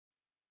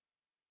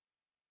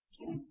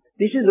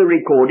This is a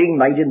recording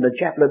made in the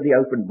Chapel of the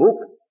Open Book,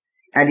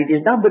 and it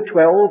is number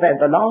 12 and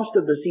the last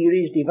of the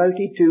series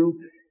devoted to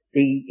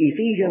the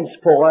Ephesians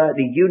 4,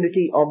 the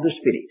unity of the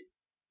Spirit.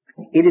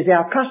 It is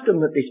our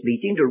custom at this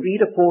meeting to read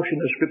a portion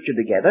of Scripture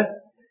together,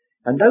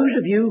 and those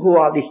of you who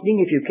are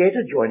listening, if you care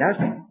to join us,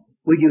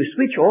 will you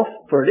switch off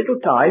for a little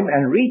time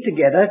and read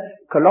together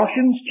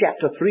Colossians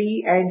chapter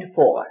 3 and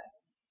 4.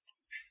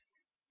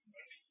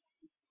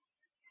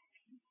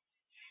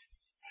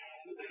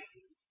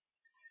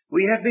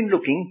 We have been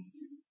looking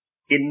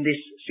in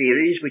this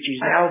series, which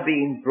is now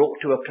being brought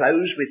to a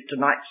close with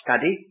tonight's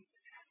study,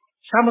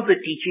 some of the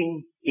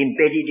teaching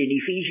embedded in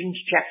Ephesians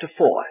chapter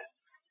 4,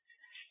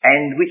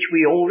 and which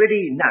we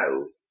already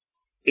know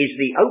is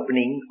the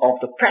opening of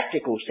the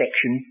practical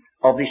section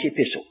of this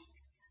epistle.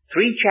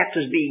 3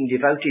 chapters being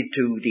devoted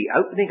to the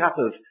opening up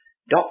of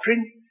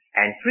doctrine,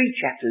 and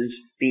 3 chapters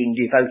being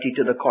devoted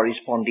to the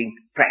corresponding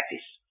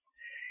practice.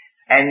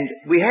 And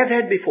we have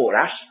had before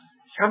us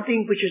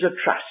something which is a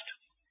trust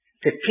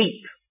to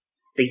keep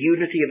the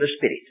unity of the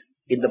Spirit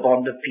in the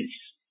bond of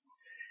peace.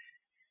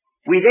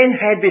 We then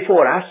had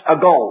before us a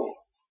goal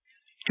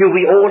till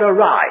we all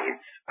arrive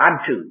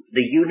unto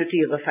the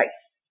unity of the faith.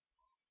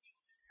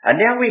 And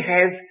now we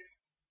have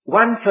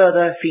one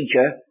further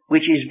feature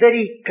which is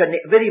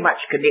very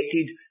much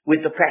connected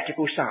with the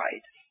practical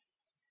side.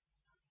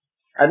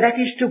 And that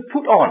is to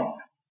put on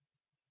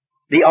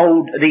the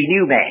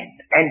new man,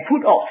 and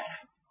put off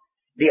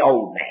the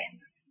old man.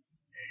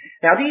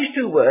 Now these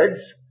two words,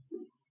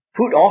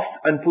 put off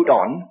and put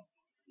on,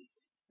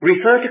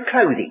 refer to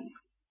clothing.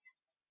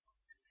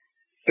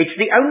 It's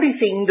the only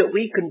thing that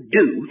we can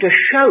do to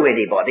show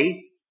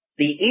anybody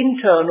the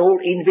internal,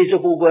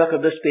 invisible work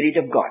of the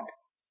Spirit of God.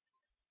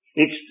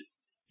 It's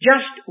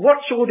just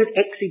what sort of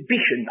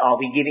exhibition are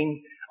we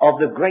giving of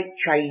the great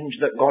change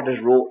that God has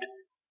wrought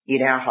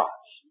in our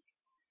hearts.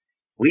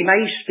 We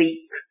may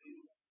speak,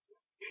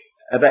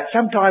 but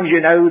sometimes,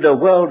 the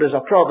world is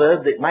a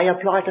proverb that may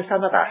apply to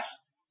some of us.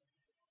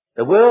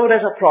 The world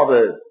as a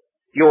proverb.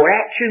 Your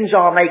actions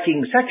are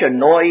making such a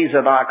noise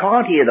that I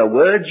can't hear the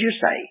words you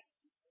say.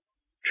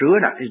 True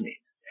enough, isn't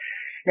it?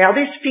 Now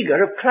this figure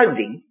of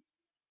clothing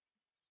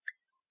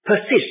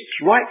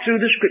persists right through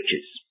the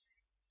Scriptures.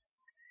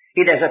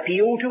 It has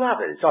appealed to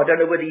others. I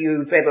don't know whether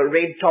you've ever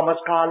read Thomas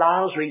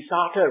Carlyle's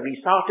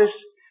Resatus,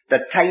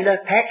 the tailor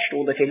patched,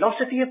 or the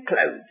philosophy of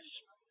clothes.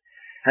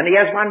 And he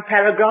has one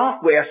paragraph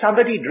where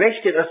somebody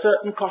dressed in a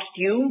certain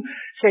costume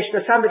says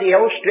to somebody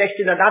else dressed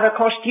in another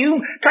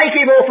costume, take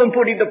him off and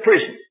put him to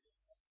prison.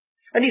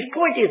 And his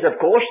point is, of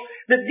course,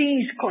 that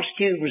these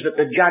costumes that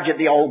the judge at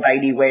the Old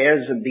Bailey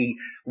wears, and the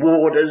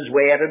warders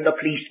wear, and the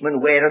policemen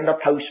wear, and the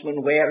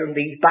postmen wear, and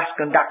the bus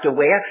conductor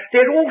wear,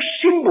 they're all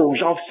symbols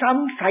of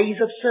some phase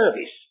of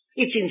service.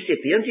 It's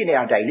incipient in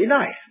our daily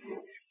life.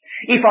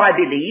 If I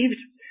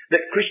believed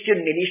that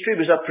Christian ministry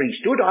was a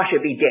priesthood, I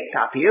should be decked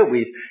up here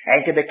with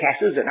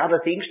antimacassars and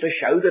other things to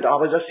show that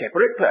I was a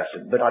separate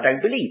person. But I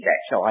don't believe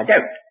that, so I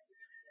don't.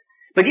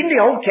 But in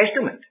the Old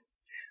Testament,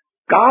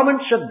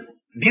 garments of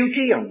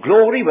beauty and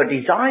glory were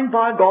designed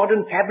by God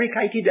and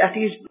fabricated at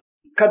His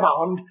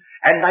command,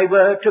 and they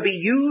were to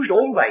be used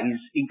always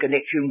in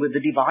connection with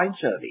the divine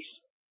service.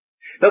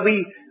 But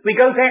we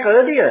go back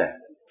earlier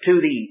to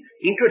the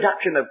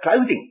introduction of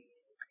clothing.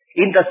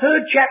 In the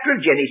 3rd chapter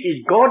of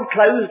Genesis, God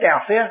clothed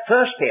our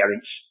first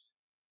parents.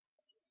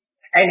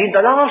 And in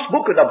the last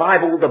book of the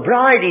Bible, the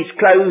bride is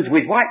clothed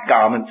with white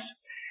garments,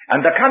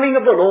 and the coming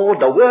of the Lord,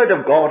 the Word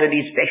of God, and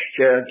His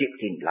vesture dipped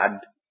in blood.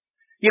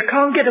 You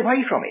can't get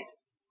away from it.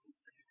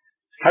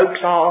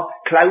 Folks are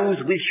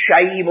clothed with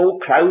shame,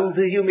 or clothed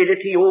with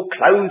humility, or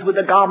clothed with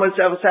the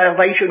garments of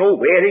salvation, or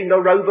wearing the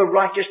robe of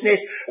righteousness,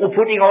 or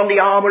putting on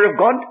the armour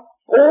of God,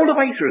 all the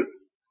way through.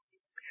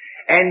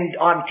 And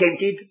I'm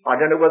tempted,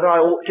 I don't know whether I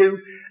ought to,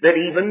 that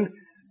even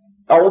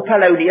old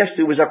Polonius,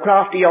 who was a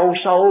crafty old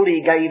soul,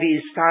 he gave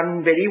his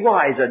son very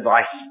wise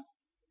advice,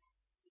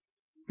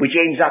 which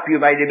ends up, you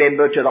may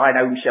remember, to thine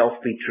own self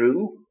be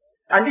true.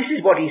 And this is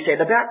what he said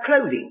about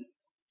clothing.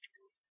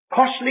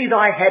 Costly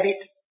thy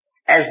habit,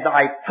 as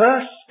thy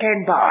purse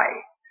can buy,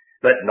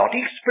 but not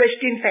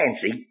expressed in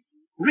fancy,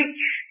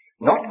 rich,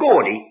 not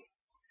gaudy.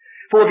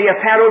 For the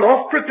apparel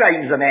oft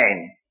proclaims a man,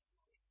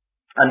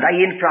 and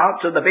they in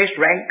France of the best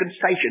rank and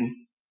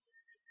station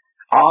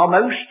are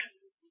most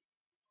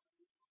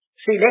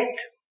select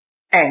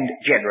and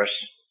generous,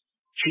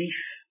 chief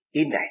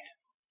in that.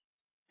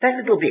 That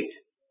little bit,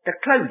 the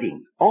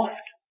clothing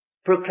oft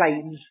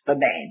proclaims the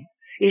man,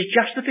 is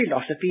just the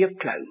philosophy of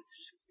clothes.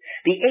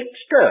 The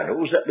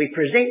externals that we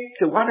present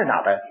to one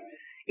another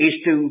is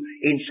to,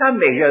 in some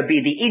measure, be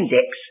the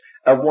index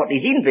of what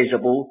is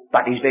invisible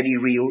but is very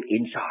real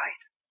inside.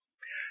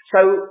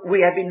 So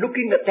we have been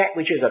looking at that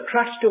which is a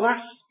trust to us,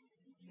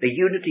 the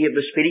unity of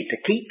the Spirit to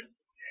keep.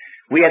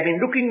 We have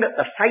been looking at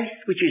the faith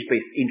which is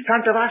in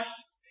front of us,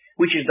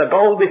 which is the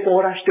goal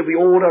before us till we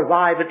all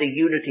arrive at the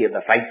unity of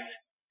the faith.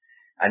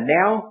 And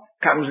now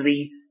comes the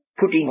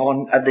putting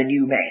on of the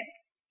new man.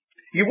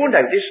 You will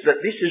notice that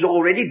this has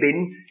already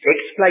been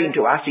explained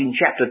to us in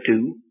chapter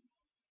 2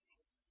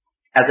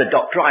 as a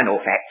doctrinal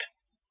fact.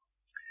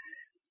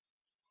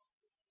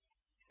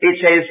 it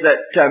says that,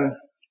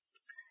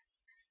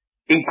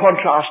 in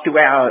contrast to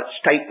our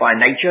state by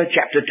nature,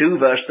 chapter 2,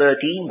 verse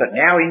 13, but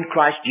now in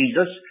Christ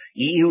Jesus,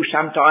 ye who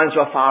sometimes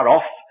were far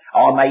off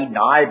are made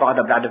nigh by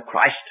the blood of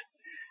Christ.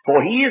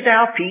 For he is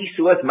our peace,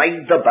 who hath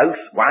made the both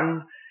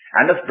one,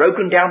 and hath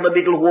broken down the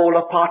middle wall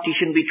of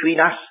partition between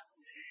us,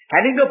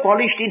 having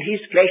abolished in his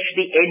flesh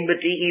the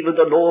enmity, even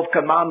the law of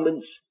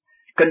commandments,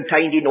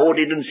 contained in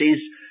ordinances,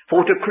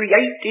 for to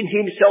create in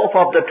himself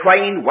of the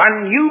twain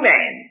one new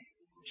man,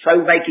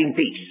 so making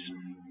peace.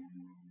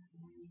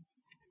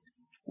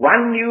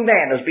 One new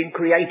man has been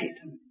created.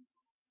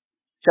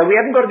 So we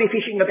haven't got to be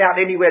fishing about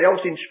anywhere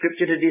else in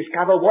Scripture to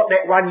discover what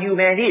that one new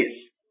man is.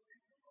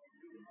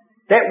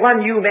 That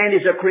one new man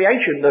is a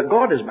creation that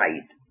God has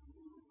made.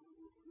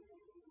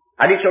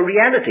 And it's a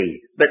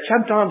reality, but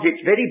sometimes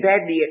it's very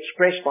badly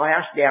expressed by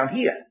us down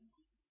here.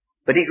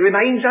 But it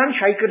remains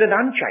unshaken and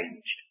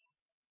unchanged.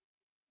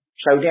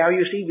 So now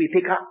you see we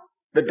pick up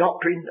the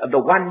doctrine of the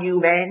one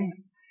new man,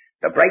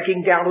 the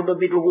breaking down of the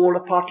middle wall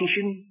of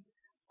partition,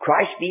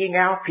 Christ being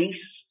our peace,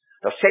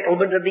 the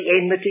settlement of the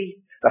enmity,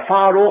 the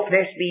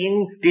far-offness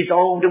being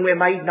dissolved and we're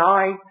made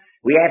nigh.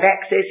 We have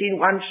access in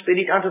one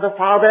spirit unto the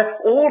Father.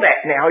 All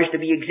that now is to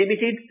be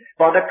exhibited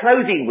by the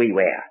clothing we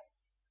wear.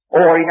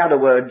 Or in other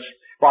words,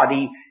 by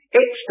the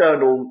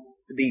external,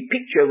 the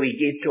picture we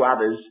give to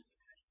others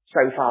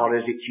so far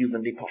as it's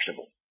humanly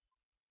possible.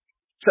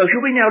 So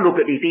shall we now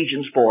look at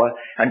Ephesians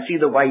 4 and see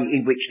the way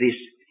in which this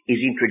is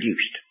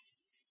introduced?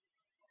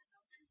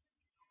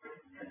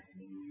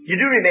 You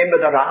do remember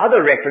there are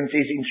other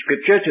references in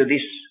Scripture to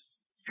this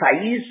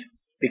phase,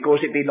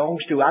 because it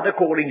belongs to other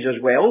callings as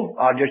well.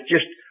 I'll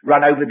just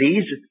run over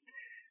these.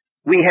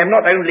 We have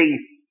not only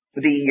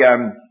the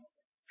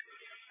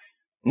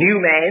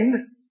new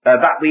man,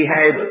 but we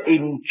have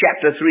in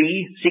chapter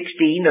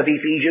 3:16 of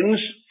Ephesians,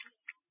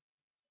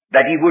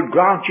 that he would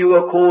grant you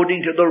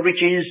according to the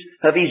riches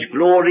of his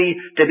glory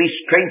to be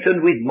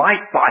strengthened with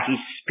might by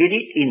his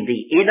Spirit in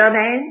the inner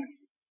man.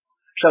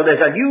 So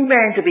there's a new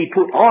man to be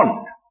put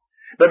on,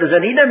 but there's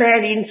an inner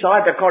man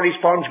inside that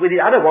corresponds with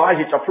it.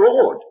 Otherwise it's a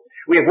fraud.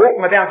 We're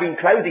walking about in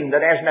clothing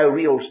that has no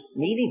real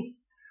meaning,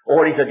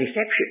 or is a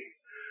deception.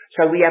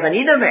 So we have an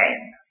inner man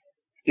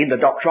in the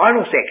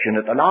doctrinal section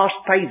at the last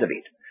phase of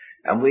it,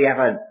 and we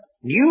have a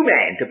new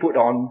man to put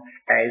on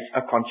as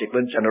a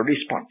consequence and a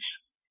response.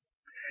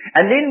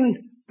 And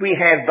then we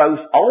have both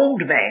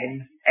old man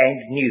and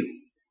new.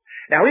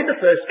 Now in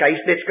the first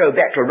case, let's go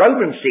back to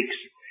Romans 6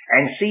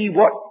 and see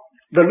what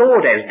the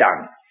Lord has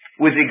done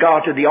with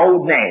regard to the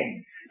old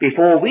man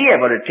before we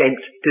ever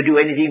attempt to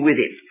do anything with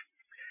it.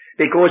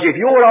 Because if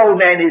your old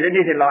man is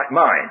anything like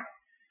mine,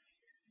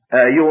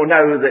 you'll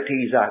know that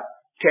he's a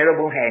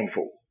terrible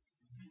handful.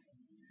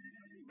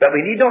 But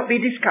we need not be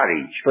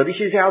discouraged, for this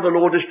is how the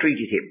Lord has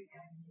treated him.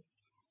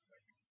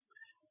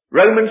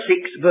 Romans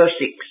 6 verse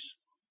 6.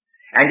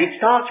 And it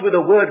starts with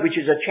a word which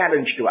is a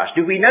challenge to us.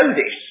 Do we know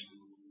this?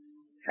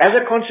 As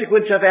a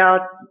consequence of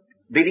our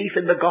belief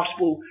in the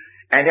gospel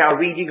and our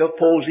reading of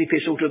Paul's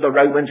epistle to the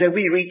Romans, have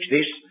we reached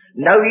this,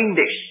 knowing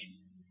this,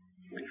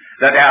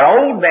 that our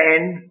old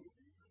man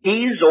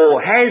is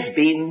or has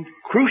been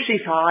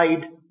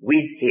crucified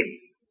with him.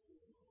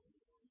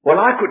 Well,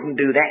 I couldn't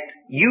do that.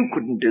 You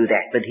couldn't do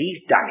that, but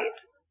he's done it.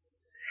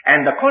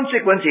 And the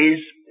consequence is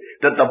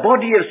that the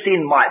body of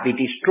sin might be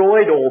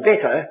destroyed, or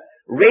better,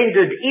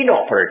 rendered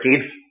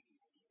inoperative,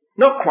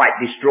 not quite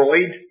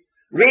destroyed,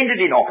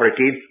 rendered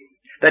inoperative,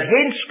 that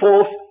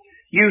henceforth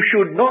you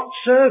should not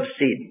serve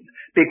sin,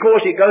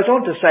 because it goes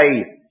on to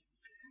say,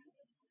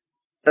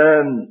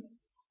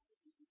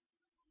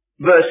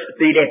 verse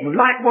 11,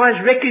 likewise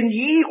reckon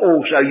ye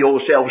also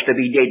yourselves to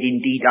be dead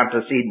indeed unto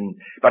sin,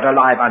 but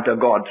alive unto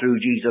God through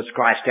Jesus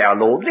Christ our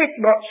Lord. Let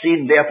not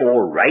sin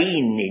therefore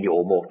reign in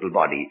your mortal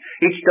body.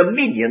 Its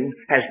dominion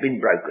has been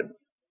broken.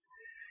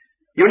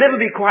 You'll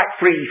never be quite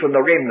free from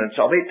the remnants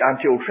of it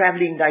until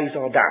travelling days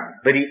are done,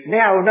 but it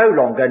now no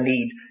longer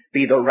need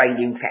be the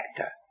reigning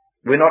factor.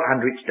 We're not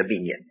under its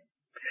dominion.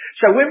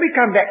 So when we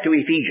come back to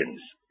Ephesians,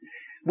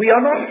 we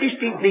are not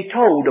distinctly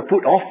told to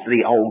put off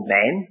the old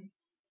man.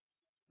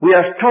 We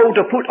are told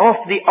to put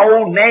off the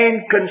old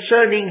man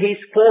concerning his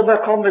former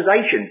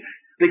conversation.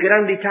 We can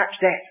only touch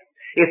that.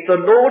 If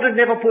the Lord had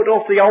never put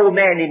off the old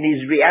man in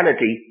his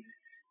reality,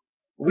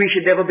 we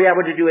should never be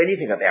able to do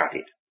anything about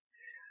it.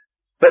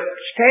 But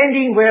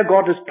standing where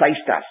God has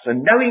placed us,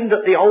 and knowing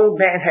that the old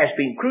man has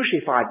been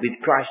crucified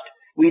with Christ,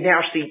 we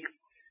now seek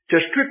to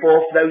strip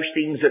off those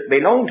things that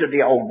belong to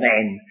the old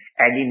man,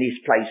 and in his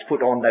place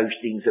put on those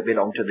things that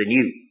belong to the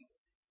new.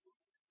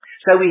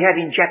 So we have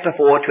in chapter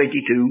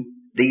 4:22,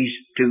 these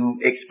two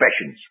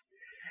expressions.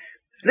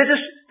 Let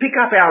us pick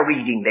up our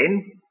reading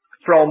then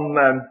from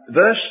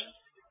verse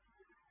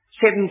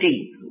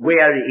 17,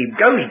 where it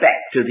goes back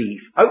to the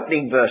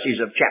opening verses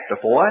of chapter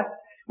 4,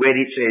 where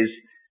it says,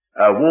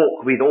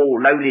 walk with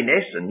all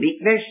lowliness and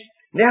meekness.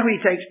 Now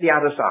he takes the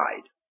other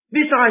side.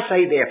 This I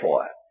say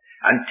therefore,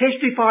 and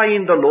testify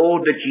in the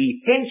Lord that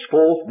ye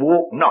henceforth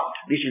walk not.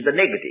 This is the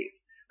negative.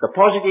 The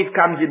positive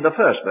comes in the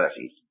first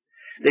verses.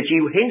 That ye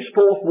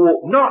henceforth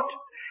walk not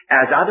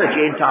as other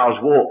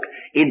Gentiles walk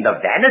in the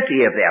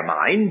vanity of their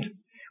mind,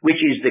 which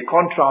is the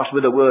contrast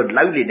with the word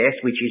lowliness,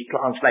 which is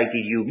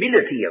translated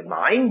humility of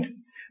mind,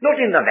 not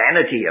in the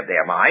vanity of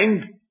their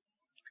mind,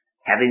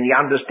 having the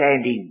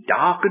understanding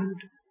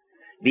darkened,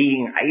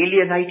 being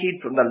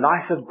alienated from the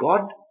life of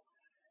God.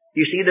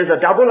 You see, there's a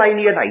double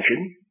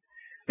alienation.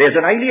 There's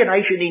an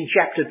alienation in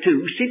chapter 2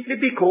 simply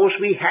because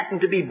we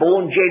happen to be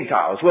born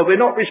Gentiles. Well, we're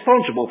not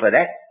responsible for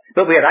that,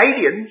 but we're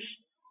aliens,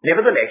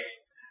 nevertheless,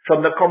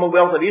 from the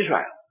commonwealth of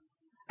Israel.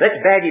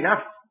 That's bad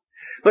enough.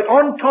 But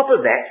on top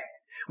of that,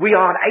 we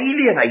are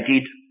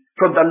alienated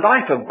from the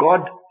life of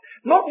God,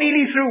 not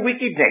merely through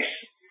wickedness,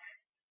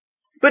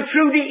 but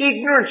through the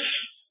ignorance,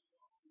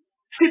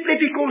 simply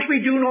because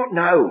we do not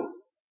know.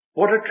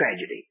 What a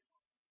tragedy.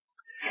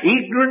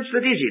 Ignorance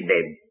that is in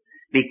them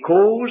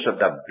because of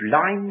the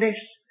blindness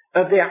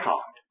of their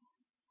heart.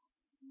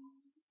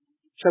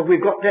 So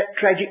we've got that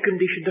tragic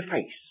condition to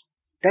face.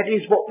 That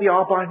is what we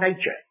are by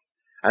nature.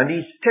 And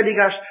he's telling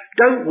us,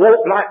 don't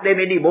walk like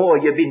them anymore,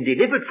 you've been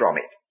delivered from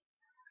it.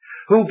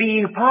 Who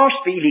being past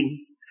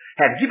feeling,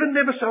 have given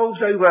themselves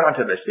over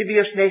unto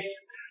lasciviousness,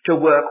 to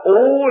work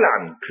all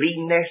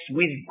uncleanness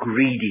with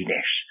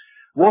greediness.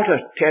 What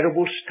a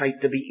terrible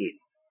state to be in.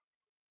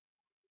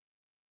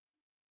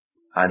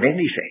 And then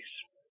he says,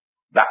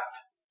 but,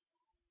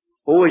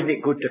 oh, isn't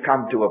it good to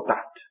come to a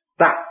but?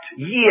 But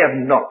ye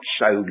have not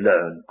so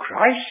learned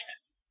Christ,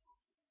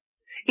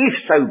 if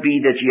so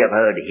be that ye have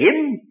heard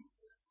him,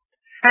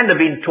 and have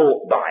been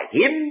taught by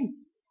him.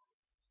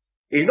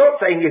 He's not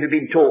saying if you've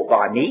been taught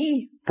by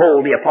me,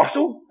 Paul the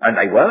Apostle, and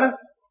they were.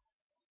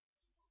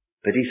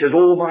 But he says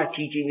all my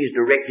teaching is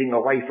directing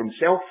away from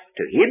self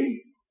to him.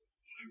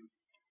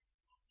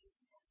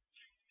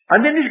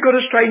 And then he's got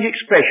a strange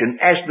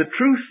expression, as the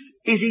truth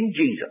is in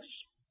Jesus.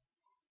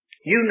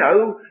 You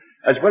know,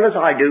 as well as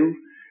I do,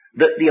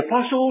 that the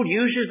Apostle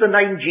uses the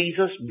name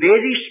Jesus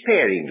very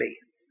sparingly.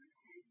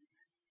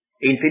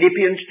 In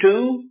Philippians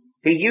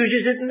 2, he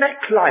uses it in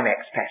that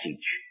climax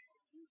passage.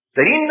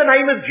 That in the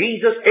name of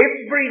Jesus,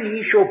 every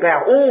knee shall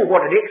bow. Oh,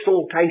 what an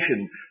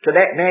exaltation to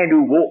that man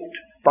who walked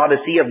by the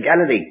Sea of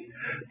Galilee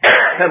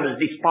and was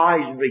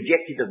despised and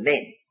rejected of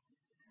men.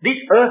 This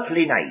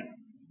earthly name.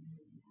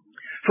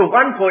 From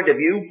one point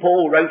of view,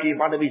 Paul wrote in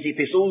one of his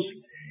epistles,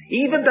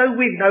 even though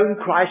we've known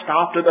Christ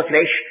after the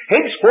flesh,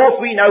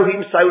 henceforth we know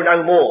him so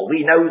no more.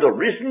 We know the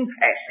risen,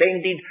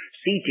 ascended,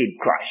 seated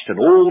Christ,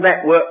 and all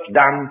that work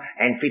done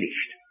and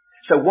finished.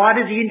 So why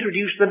does he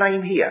introduce the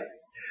name here?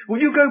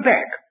 Will you go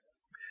back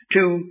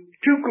to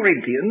 2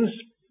 Corinthians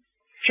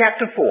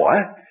chapter 4,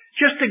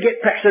 just to get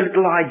perhaps a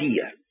little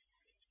idea.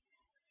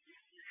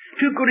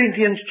 2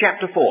 Corinthians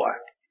chapter 4,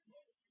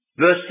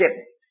 verse 7.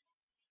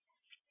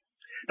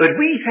 But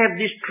we have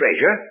this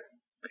treasure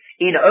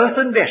in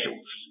earthen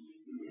vessels,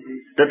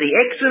 that the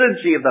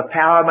excellency of the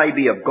power may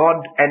be of God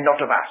and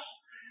not of us.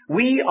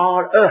 We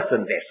are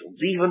earthen vessels,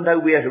 even though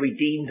we are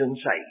redeemed and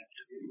saved.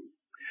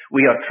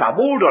 We are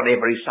troubled on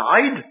every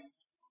side,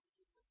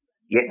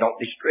 yet not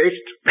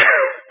distressed.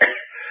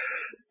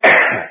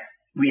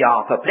 We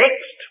are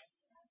perplexed,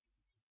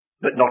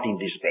 but not in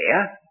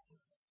despair.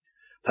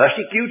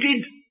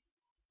 Persecuted,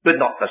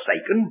 but not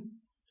forsaken.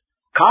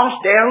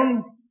 Cast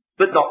down,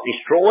 but not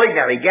destroyed.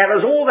 Now he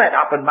gathers all that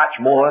up and much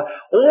more,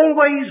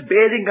 always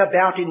bearing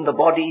about in the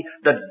body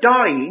the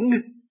dying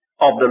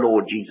of the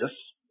Lord Jesus,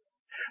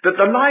 that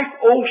the life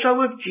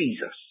also of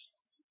Jesus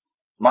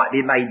might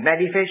be made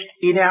manifest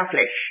in our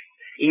flesh.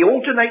 He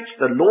alternates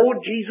the Lord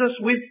Jesus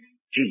with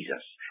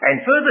Jesus.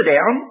 And further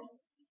down,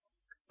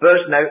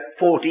 verse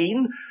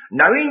 14,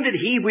 knowing that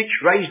he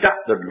which raised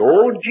up the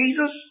Lord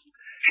Jesus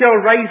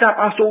shall raise up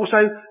us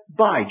also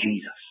by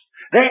Jesus.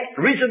 That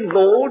risen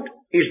Lord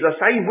is the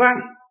same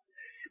one,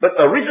 but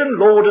the risen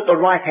Lord at the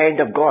right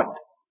hand of God.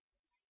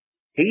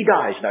 He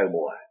dies no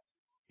more.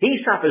 He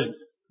suffers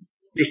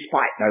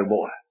despite no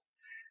more.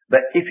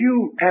 But if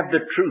you have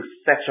the truth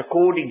that's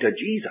according to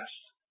Jesus,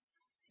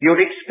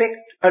 you'll expect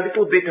a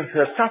little bit of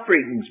the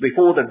sufferings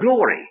before the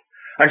glory.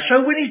 And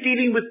so when he's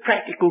dealing with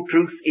practical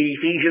truth in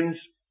Ephesians,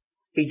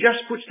 he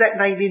just puts that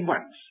name in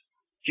once.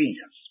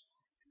 Jesus.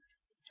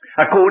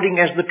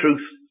 According as the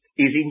truth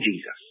is in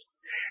Jesus.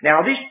 Now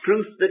this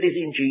truth that is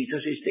in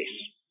Jesus is this.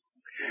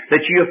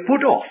 That you have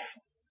put off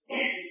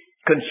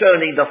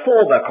concerning the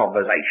former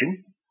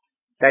conversation,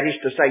 that is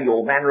to say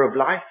your manner of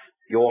life,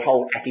 your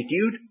whole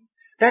attitude,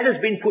 that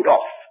has been put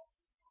off.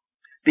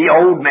 The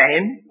old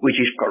man, which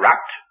is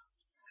corrupt,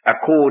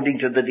 according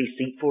to the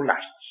deceitful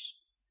lusts.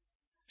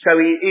 So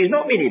he's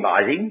not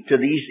minimizing to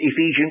these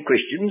Ephesian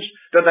Christians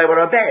that they were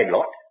a bad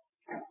lot,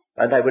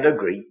 and they would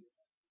agree.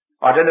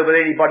 I don't know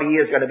whether anybody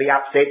here is going to be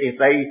upset if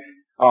they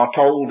are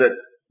told that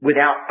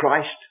without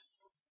Christ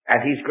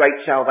and his great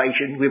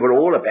salvation, we were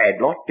all a bad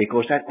lot,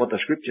 because that's what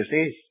the Scripture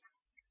says.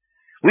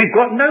 We've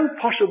got no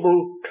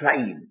possible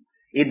claim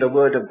in the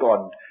Word of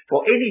God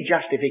for any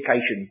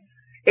justification,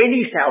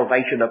 any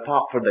salvation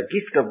apart from the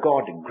gift of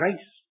God and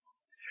grace.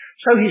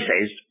 So he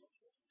says,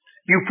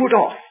 you put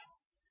off.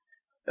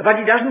 But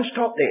he doesn't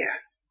stop there.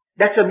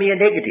 That's a mere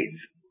negative.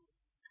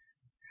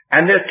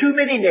 And there are too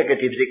many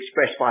negatives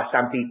expressed by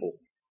some people.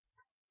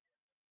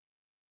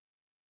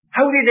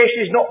 Holiness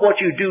is not what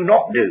you do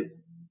not do.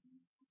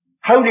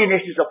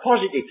 Holiness is a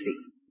positive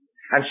thing.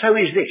 And so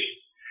is this.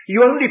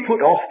 You only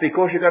put off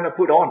because you're going to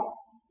put on.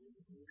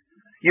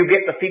 You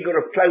get the figure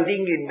of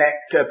clothing in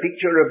that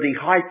picture of the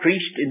high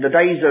priest in the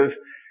days of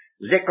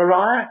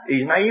Zechariah,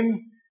 his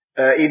name,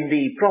 in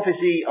the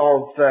prophecy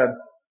of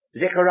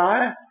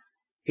Zechariah.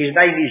 His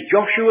name is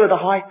Joshua the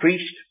high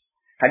priest,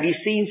 and he's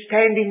seen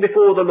standing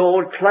before the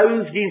Lord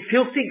clothed in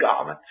filthy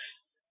garments.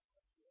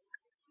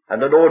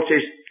 And the Lord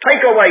says,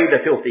 take away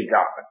the filthy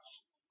garments.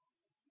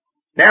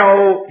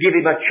 Now give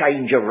him a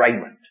change of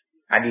raiment.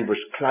 And he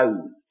was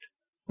clothed,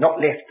 not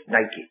left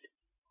naked.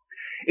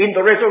 In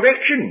the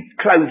resurrection,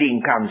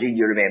 clothing comes in,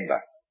 you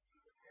remember.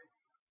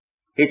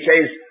 It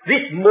says,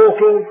 this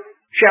mortal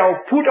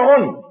shall put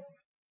on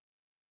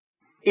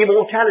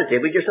immortality.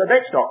 We just said,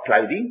 that's not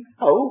clothing.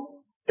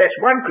 Oh, that's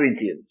 1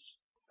 Corinthians.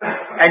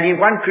 And in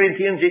 1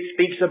 Corinthians it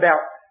speaks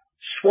about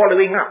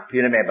swallowing up,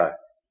 you remember.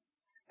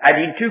 And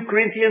in 2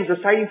 Corinthians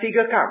the same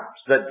figure comes,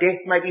 that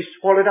death may be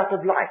swallowed up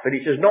of life. And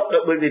it says not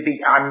that we will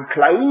be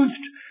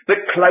unclothed,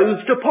 but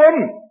clothed upon,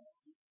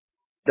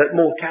 that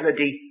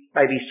mortality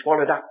may be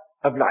swallowed up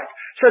of life.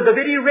 So the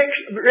very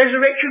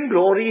resurrection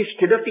glory is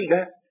still a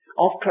figure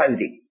of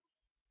clothing.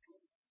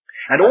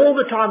 And all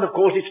the time, of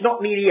course, it's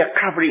not merely a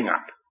covering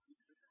up.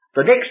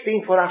 The next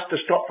thing for us to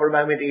stop for a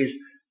moment is,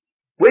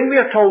 when we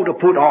are told to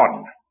put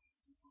on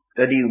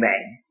the new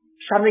man,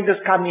 something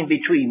has come in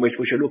between, which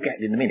we shall look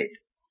at in a minute.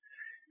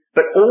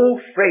 But all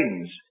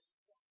friends,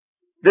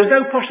 there's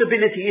no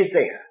possibility, is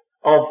there,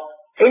 of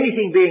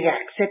anything being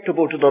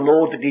acceptable to the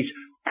Lord that is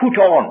put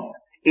on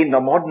in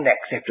the modern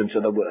acceptance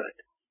of the word.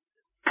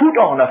 Put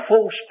on a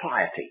false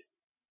piety.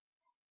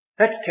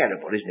 That's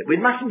terrible, isn't it? We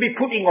mustn't be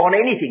putting on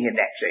anything in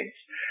that sense.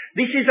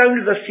 This is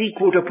only the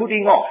sequel to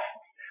putting off.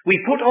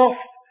 We put off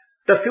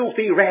the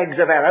filthy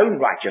rags of our own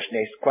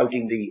righteousness,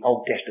 quoting the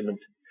Old Testament,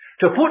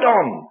 to put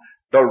on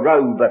the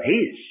robe of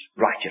his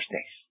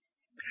righteousness.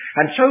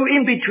 And so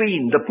in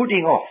between the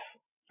putting off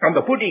and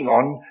the putting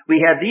on, we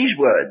have these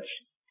words,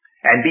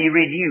 and be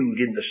renewed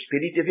in the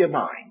spirit of your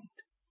mind.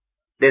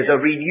 There's a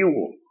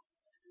renewal.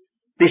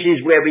 This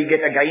is where we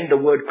get again the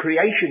word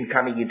creation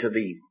coming into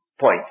the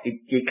point.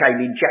 It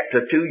came in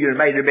chapter 2. You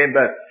may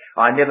remember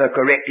I never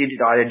corrected it.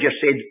 I had just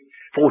said,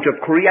 for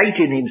to create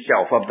in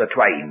himself of the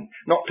twain,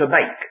 not to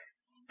make,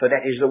 for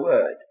that is the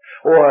word.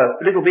 Or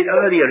a little bit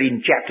earlier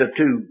in chapter 2,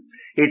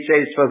 it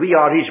says, for we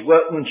are his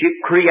workmanship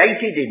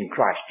created in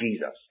Christ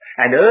Jesus.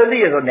 And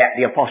earlier than that,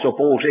 the Apostle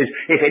Paul says,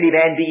 if any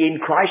man be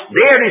in Christ,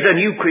 there is a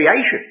new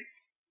creation.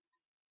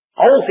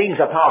 All things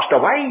are passed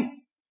away.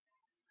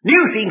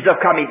 New things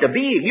have come into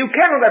being. You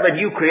cannot have a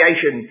new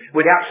creation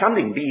without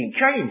something being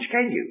changed,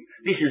 can you?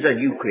 This is a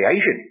new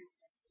creation.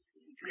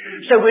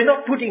 So we're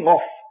not putting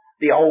off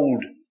the old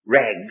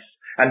rags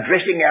and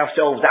dressing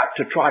ourselves up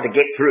to try to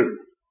get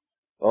through.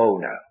 Oh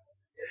no.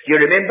 Do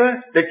you remember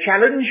the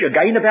challenge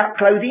again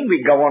about clothing?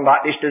 We go on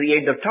like this to the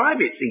end of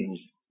time, it seems.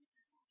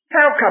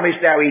 How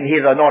comest thou in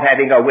hither not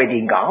having a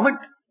wedding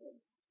garment?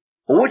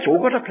 Oh, it's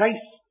all got a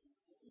place.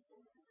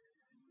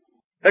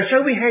 And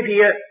so we have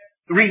here,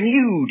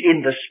 renewed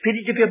in the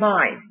spirit of your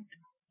mind.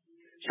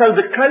 So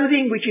the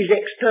clothing which is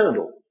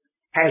external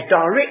has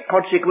direct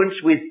consequence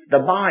with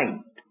the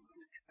mind,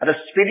 and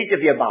the spirit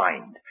of your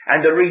mind,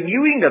 and the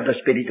renewing of the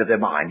spirit of the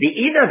mind, the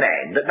inner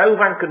man that no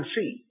one can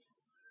see.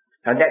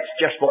 And that's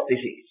just what this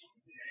is.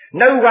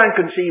 No one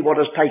can see what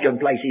has taken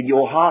place in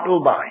your heart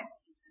or mind.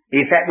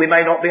 In fact, we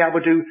may not be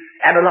able to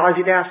analyse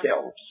it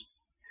ourselves.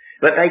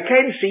 But they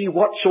can see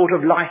what sort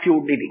of life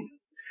you're living.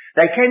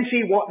 They can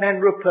see what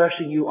manner of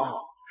person you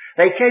are.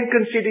 They can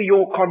consider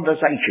your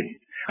conversation,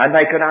 and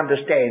they can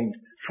understand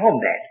from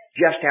that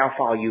just how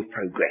far you've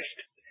progressed,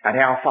 and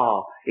how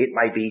far it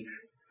may be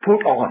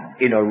put on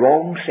in a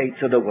wrong sense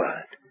of the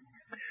word.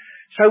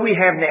 So we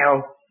have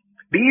now,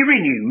 be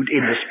renewed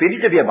in the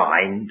spirit of your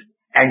mind,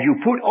 and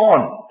you put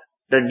on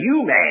the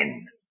new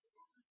man,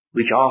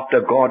 which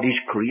after God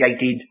is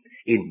created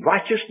in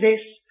righteousness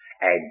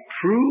and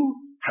true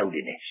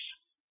holiness.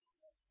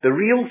 The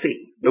real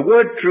thing. The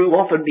word true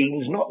often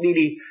means not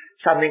merely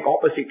something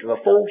opposite to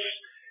the false,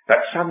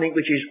 but something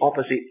which is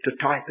opposite to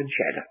type and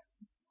shadow.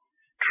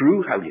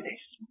 True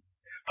holiness.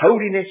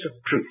 Holiness of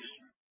truth.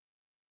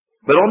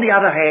 But on the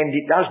other hand,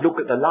 it does look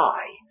at the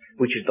lie,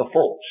 which is the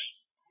false,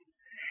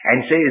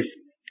 and says,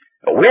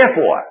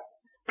 wherefore,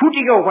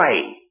 putting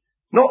away,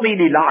 not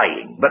merely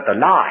lying, but the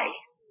lie,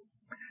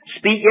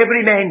 speak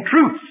every man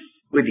truth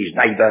with his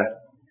neighbour,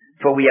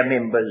 for we are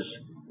members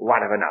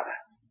one of another.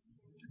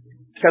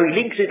 So he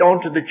links it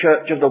on to the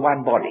church of the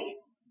one body.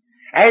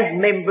 As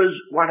members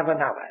one of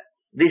another.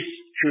 This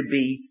should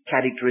be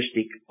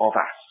characteristic of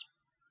us.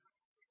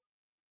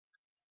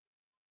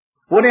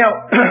 Well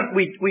now,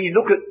 we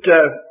look at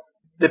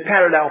the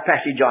parallel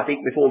passage, I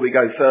think, before we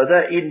go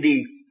further, in the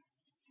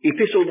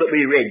epistle that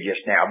we read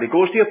just now,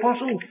 because the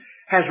apostle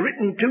has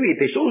written 2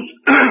 epistles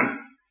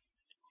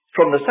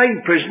from the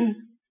same prison,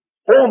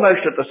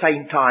 almost at the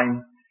same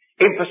time,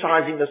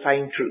 emphasizing the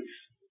same truth.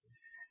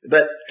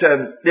 But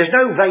there's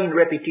no vain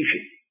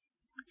repetition.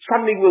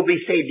 Something will be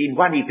said in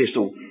one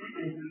epistle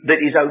that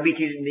is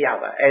omitted in the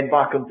other, and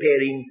by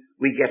comparing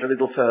we get a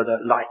little further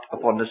light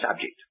upon the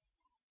subject.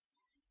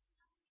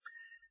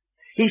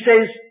 He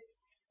says,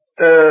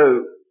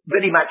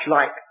 very much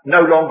like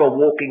no longer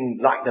walking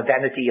like the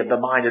vanity of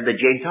the mind of the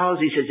Gentiles.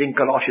 He says in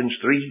Colossians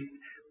 3,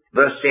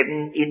 verse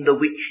 7, in the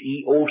which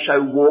ye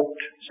also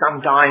walked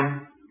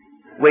sometime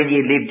when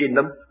ye lived in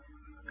them.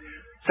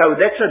 So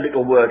that's a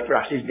little word for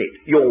us, isn't it?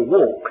 Your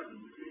walk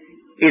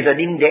is an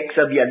index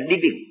of your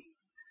living.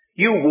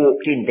 You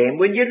walked in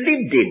them when you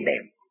lived in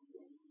them.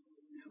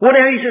 Well,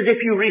 now he says,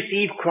 if you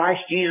receive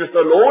Christ Jesus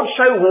the Lord,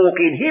 so walk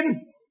in him.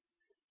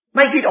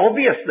 Make it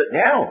obvious that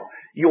now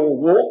your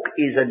walk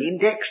is an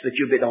index that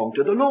you belong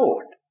to the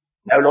Lord.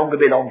 No longer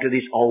belong to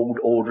this old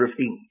order of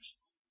things.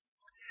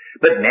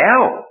 But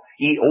now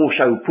ye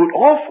also put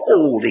off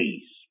all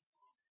these.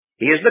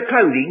 Here's the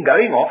clothing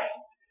going off.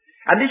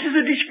 And this is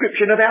a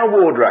description of our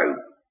wardrobe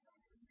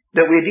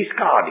that we're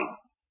discarding.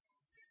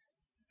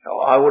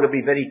 I ought to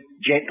be very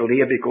gentle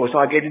here because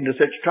I get into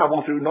such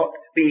trouble through not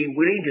being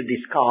willing to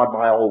discard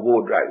my old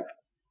wardrobe.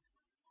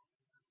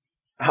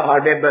 I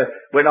remember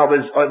when I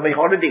was on my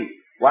holiday,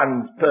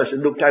 one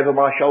person looked over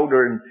my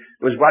shoulder and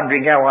was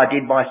wondering how I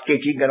did my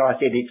sketching, and I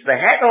said, it's the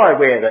hat I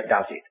wear that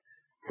does it.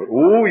 But,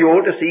 oh, you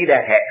ought to see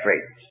that hat,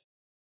 friends.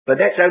 But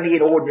that's only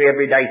in ordinary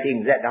everyday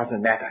things. That doesn't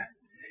matter.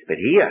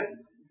 But here,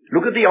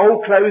 look at the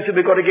old clothes that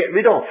we've got to get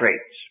rid of,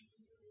 friends.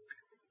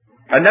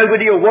 And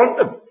nobody will want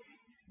them.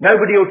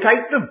 Nobody will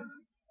take them.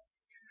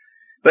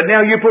 But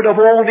now you put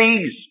off all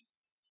these: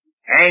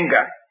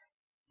 anger,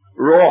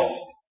 wrath,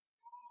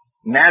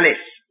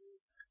 malice,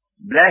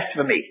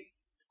 blasphemy,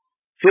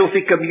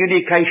 filthy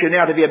communication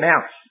out of your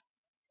mouth.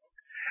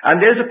 And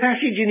there's a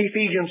passage in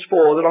Ephesians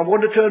 4 that I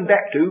want to turn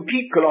back to.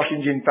 Keep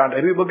Colossians in front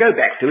of you. We'll go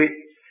back to it.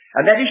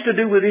 And that is to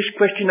do with this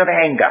question of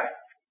anger.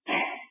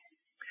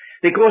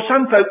 Because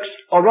some folks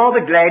are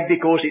rather glad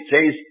because it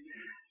says,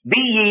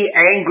 be ye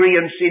angry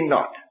and sin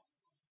not.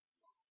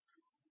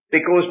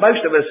 Because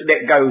most of us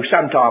let go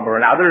sometime or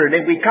another, and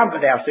then we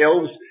comfort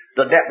ourselves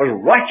that that was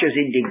righteous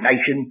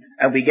indignation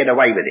and we get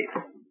away with it.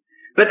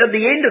 But at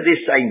the end of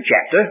this same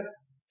chapter,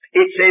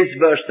 it says,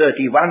 verse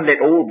 31,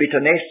 let all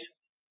bitterness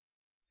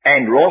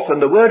and wrath, and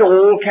the word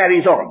all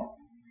carries on.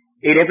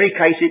 In every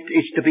case it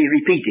is to be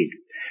repeated.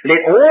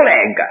 Let all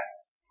anger,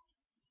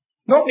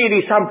 not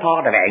merely some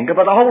part of anger,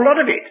 but a whole lot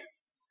of it.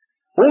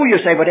 Oh, you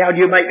say, but how do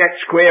you make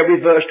that square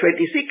with verse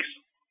 26?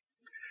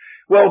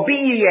 Well, be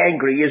ye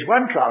angry is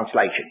one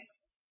translation,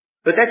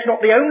 but that's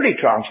not the only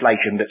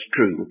translation that's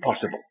true or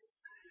possible.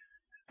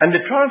 And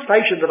the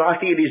translation that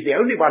I feel is the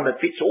only one that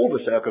fits all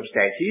the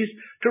circumstances,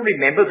 to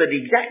remember that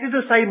exactly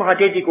the same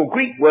identical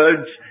Greek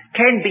words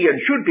can be and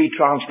should be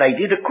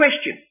translated a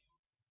question.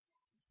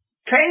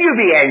 Can you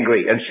be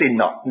angry and sin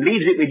not? And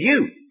leaves it with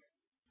you.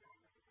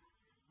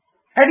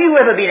 Have you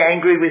ever been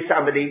angry with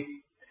somebody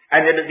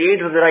and then at the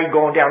end of the day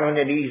gone down on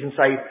your knees and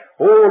say,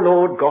 oh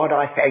Lord God,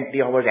 I thank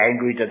thee I was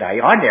angry today?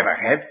 I never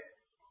have.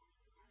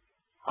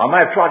 I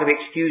may have tried to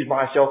excuse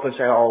myself and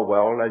say, oh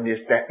well, and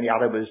this, that and the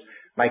other was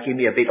making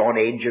me a bit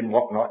on edge and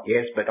whatnot,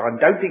 yes, but I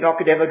don't think I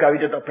could ever go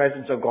into the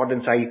presence of God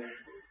and say,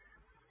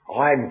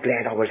 I'm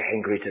glad I was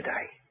angry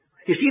today.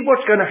 You see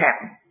what's going to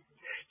happen?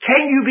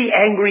 Can you be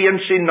angry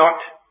and sin not?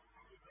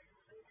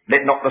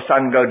 Let not the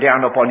sun go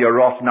down upon your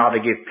wrath, neither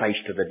give place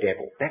to the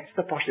devil. That's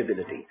the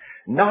possibility.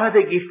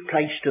 Neither give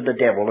place to the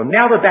devil. And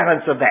now the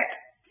balance of that.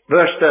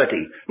 Verse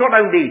 30. Not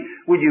only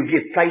will you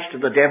give place to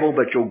the devil,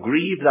 but you'll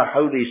grieve the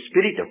Holy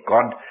Spirit of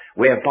God,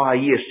 whereby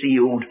ye are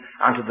sealed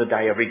unto the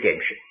day of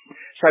redemption.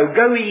 So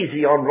go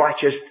easy on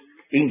righteous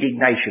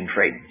indignation,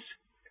 friends.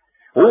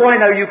 Oh,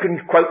 I know you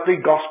can quote the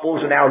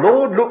Gospels and our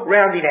Lord looked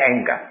round in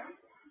anger.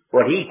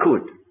 Well, he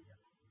could.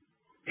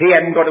 He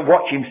hadn't got to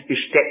watch his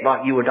step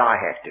like you and I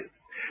have to.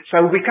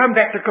 So we come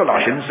back to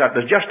Colossians. That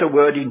was just a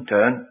word in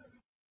turn,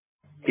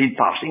 in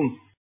passing.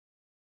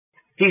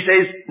 He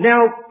says,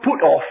 now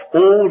put off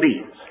all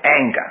these: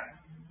 anger,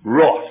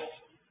 wrath,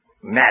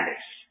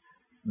 malice,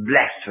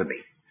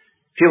 blasphemy,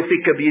 filthy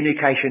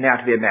communication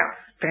out of your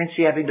mouth.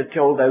 Fancy having to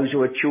tell those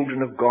who are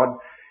children of God,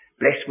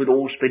 blessed with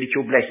all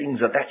spiritual blessings,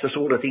 that that's the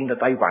sort of thing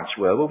that they once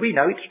were. Well, we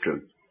know it's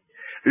true.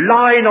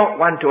 Lie not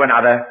one to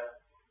another,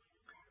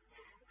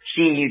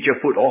 seeing you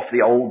to put off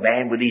the old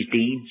man with his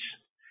deeds.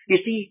 You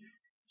see,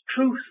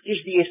 truth is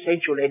the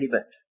essential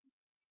element.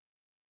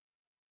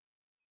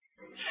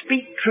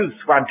 Speak truth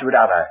one to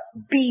another.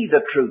 Be the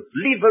truth.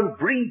 Live and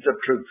breathe the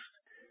truth.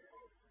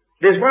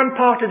 There's one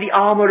part of the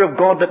armour of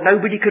God that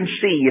nobody can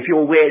see if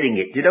you're wearing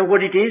it. Do you know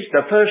what it is?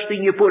 The first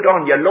thing you put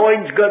on, your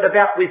loins girt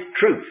about with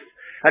truth.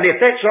 And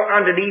if that's not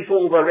underneath,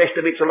 all the rest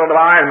of it's a lot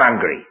of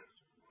ironmongery.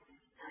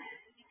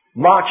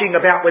 Marching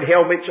about with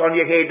helmets on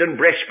your head and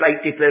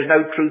breastplate, if there's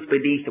no truth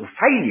beneath, will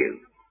fail you.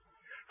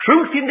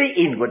 Truth in the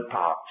inward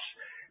parts.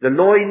 The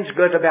loins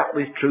girt about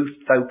with truth,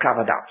 though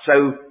covered up.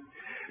 So,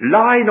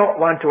 lie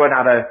not one to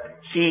another,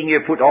 seeing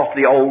you put off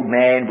the old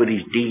man with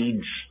his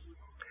deeds,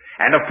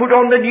 and have put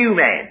on the new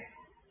man,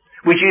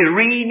 which is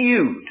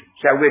renewed.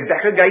 So we're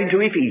back again to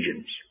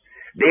Ephesians.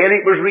 There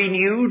it was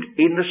renewed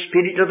in the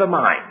spirit of the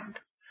mind.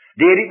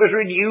 There it was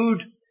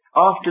renewed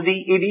after the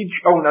image.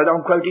 Oh no,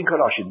 I'm quoting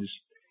Colossians.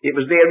 It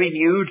was there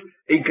renewed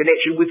in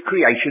connection with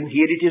creation.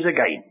 Here it is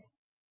again.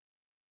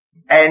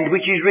 And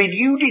which is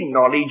renewed in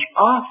knowledge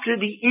after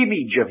the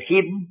image of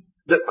him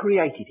that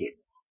created him.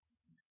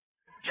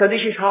 So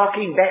this is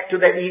harking back to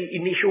that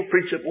initial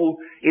principle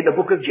in the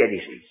book of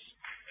Genesis.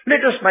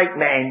 Let us make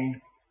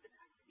man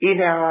in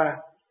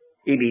our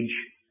image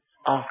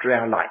after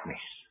our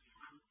likeness.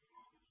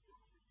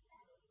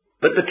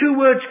 But the two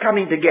words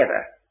coming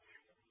together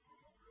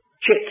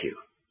check you.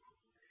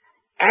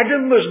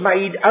 Adam was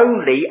made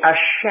only a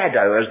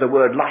shadow, as the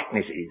word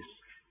likeness is.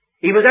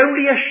 He was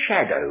only a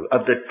shadow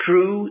of the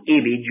true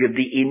image of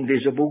the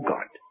invisible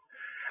God.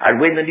 And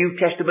when the New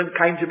Testament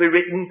came to be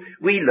written,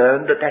 we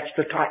learned that that's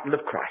the title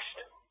of Christ.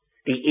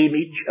 The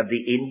image of the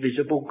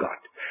invisible God.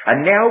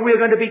 And now we're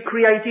going to be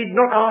created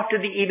not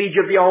after the image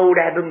of the old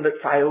Adam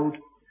that failed,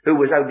 who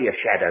was only a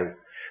shadow,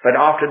 but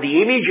after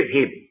the image of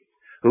him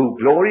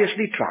who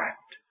gloriously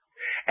triumphed.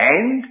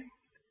 And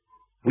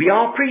we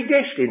are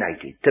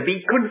predestinated to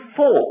be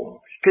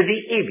conformed to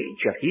the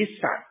image of his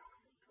Son.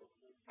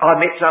 I've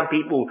met some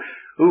people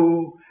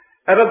who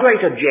have a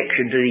great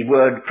objection to the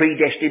word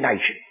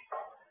predestination.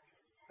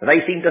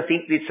 They seem to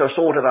think it's a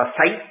sort of a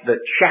fate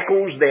that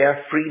shackles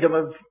their freedom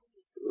of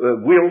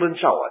will and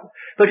so on.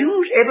 But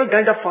who's ever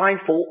going to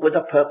find fault with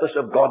the purpose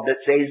of God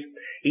that says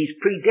he's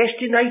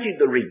predestinated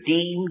the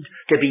redeemed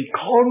to be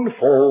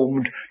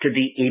conformed to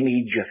the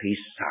image of his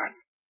Son?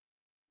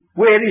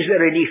 Where is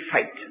there any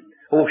fate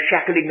or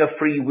shackling of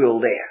free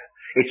will there?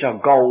 It's a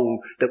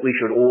goal that we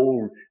should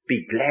all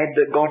be glad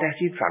that God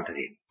has in front of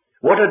him.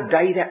 What a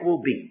day that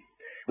will be,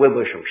 when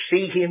we shall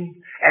see him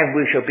and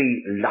we shall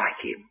be like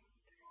him,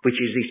 which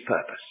is his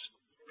purpose.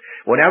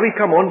 Well, now we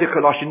come on to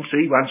Colossians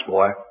 3 once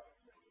more.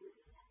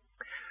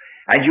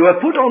 And you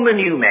have put on the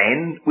new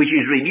man, which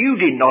is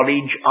renewed in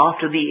knowledge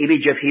after the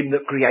image of him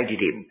that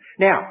created him.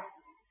 Now,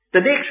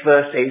 the next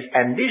verse says,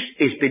 and this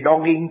is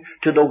belonging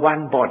to the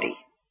one body.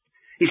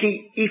 You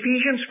see,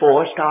 Ephesians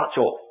 4 starts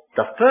off.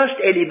 The first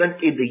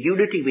element in the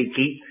unity we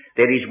keep,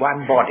 there is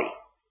one body.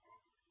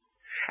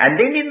 And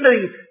then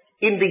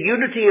in the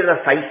unity of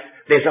the faith,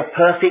 there's a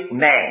perfect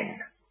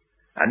man.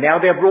 And now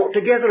they're brought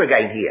together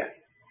again here.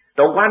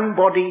 The one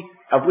body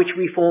of which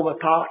we form a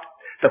part,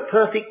 the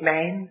perfect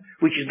man,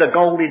 which is the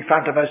goal in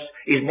front of us,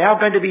 is now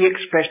going to be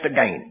expressed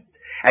again.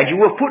 And you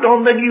will put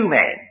on the new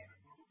man,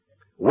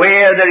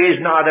 where there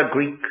is neither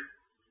Greek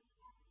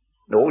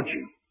nor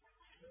Jew,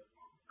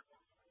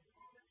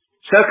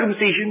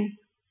 circumcision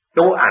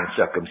nor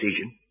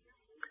uncircumcision,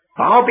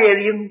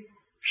 barbarian,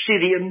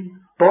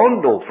 Scythian,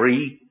 bond or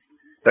free,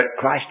 but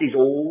Christ is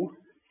all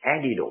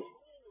and in all.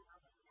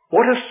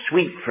 What a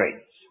sweet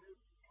friends.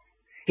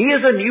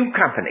 Here's a new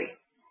company.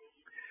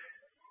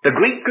 The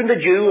Greek and the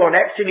Jew on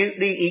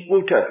absolutely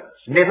equal terms.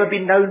 Never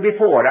been known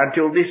before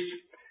until this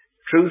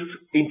truth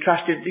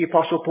entrusted to the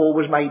Apostle Paul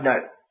was made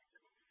known.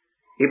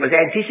 It was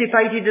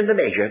anticipated in the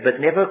measure,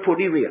 but never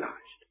fully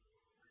realized.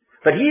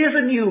 But here's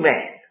a new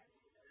man,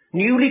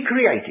 newly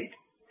created,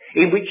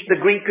 in which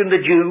the Greek and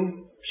the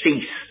Jew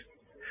cease.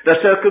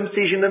 The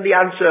circumcision and the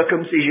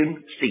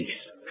uncircumcision cease.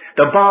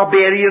 The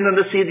barbarian and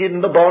the Scythian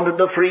and the bond and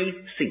the free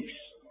cease.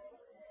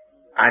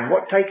 And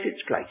what takes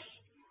its place?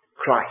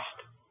 Christ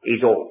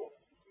is all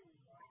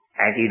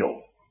and in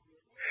all.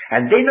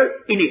 And then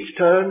in its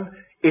turn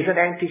is an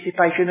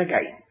anticipation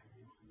again.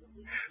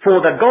 For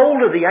the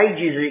goal of the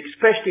ages is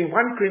expressed in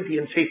 1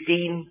 Corinthians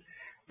 15,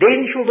 then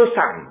shall the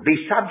Son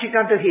be subject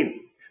unto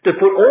him, to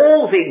put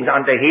all things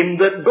unto him,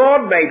 that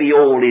God may be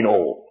all in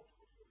all.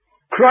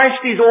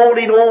 Christ is all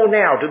in all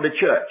now to the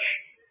church.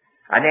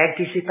 An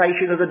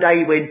anticipation of the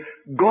day when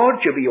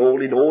God shall be all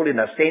in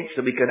a sense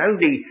that we can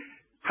only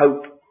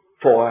hope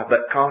for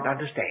but can't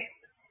understand.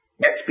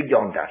 That's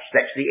beyond us.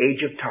 That's the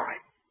edge of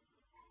time.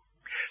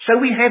 So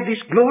we have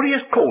this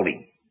glorious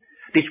calling,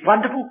 this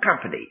wonderful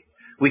company,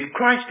 with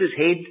Christ as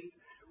head,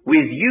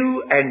 with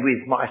you and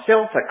with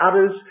myself and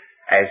others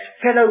as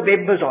fellow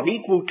members on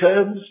equal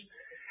terms,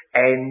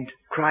 and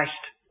Christ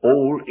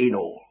all in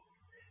all.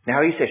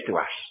 Now he says to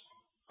us,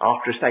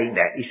 after saying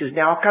that, he says,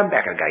 now I'll come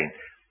back again.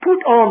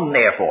 Put on,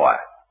 therefore.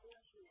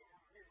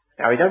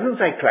 Now he doesn't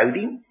say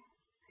clothing.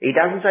 He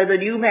doesn't say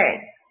the new man.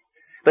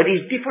 But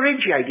he's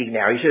differentiating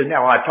now. He says,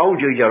 now I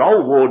told you your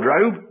old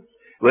wardrobe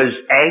was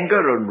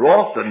anger and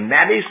wrath and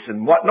malice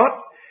and whatnot.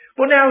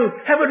 Well now,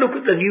 have a look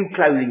at the new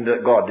clothing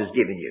that God has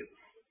given you.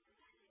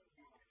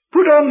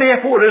 Put on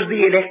therefore as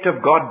the elect of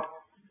God,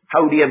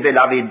 holy and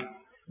beloved,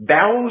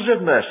 bowels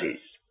of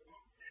mercies.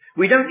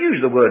 We don't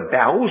use the word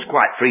bowels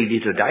quite freely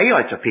today.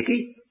 It's a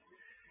pity.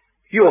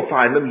 You'll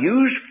find them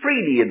used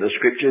freely in the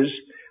Scriptures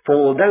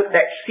for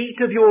that seat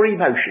of your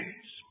emotions.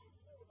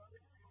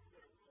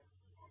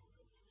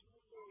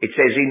 It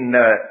says in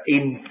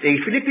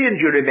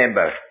Philippians, you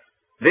remember,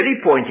 very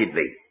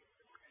pointedly,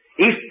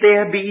 if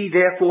there be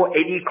therefore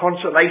any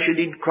consolation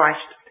in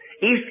Christ,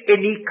 if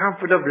any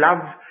comfort of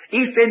love,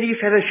 if any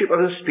fellowship of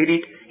the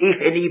Spirit, if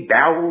any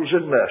bowels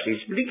and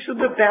mercies. Links of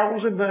the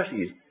bowels and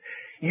mercies.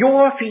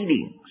 Your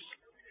feelings,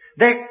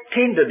 that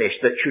tenderness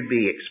that should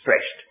be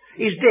expressed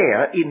is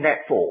there in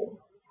that form.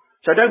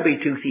 So don't be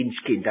too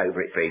thin-skinned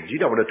over it, friends. You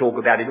don't want to talk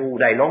about it all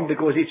day long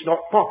because it's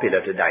not popular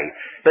today.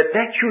 But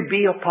that should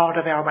be a part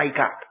of our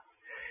make-up.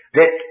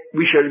 That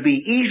we shall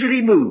be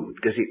easily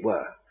moved, as it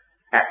were,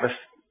 at the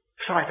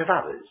sight of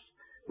others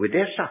with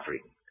their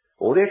suffering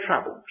or their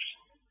troubles.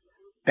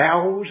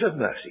 Bowels of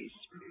mercies.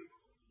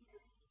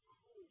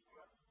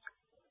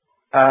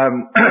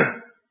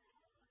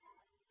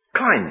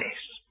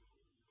 Kindness.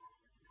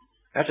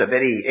 That's a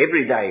very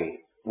everyday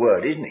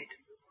word, isn't it?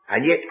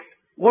 And yet,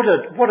 what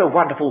a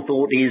wonderful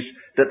thought is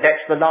that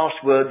that's the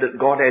last word that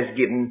God has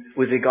given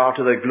with regard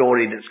to the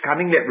glory that's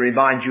coming. Let me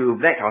remind you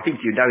of that. I think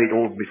you know it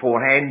all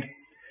beforehand.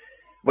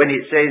 When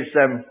it says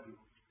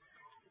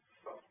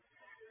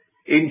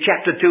in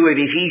chapter 2 of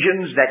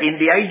Ephesians that in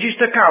the ages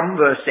to come,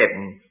 verse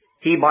 7,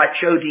 he might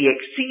show the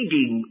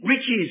exceeding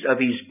riches of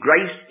his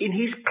grace in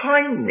his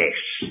kindness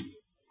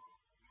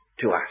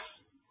to us.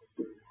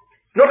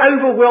 Not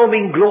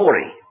overwhelming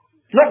glory,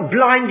 not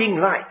blinding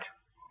light.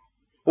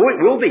 Or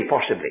it will be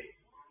possibly.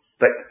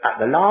 But at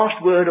the last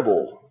word of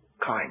all,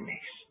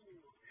 kindness.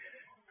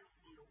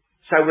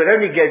 So we're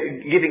only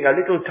giving a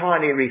little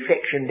tiny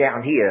reflection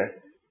down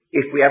here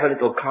if we have a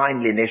little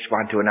kindliness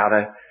one to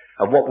another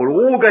of what we're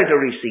all going to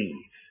receive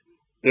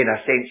in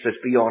a sense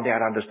that's beyond our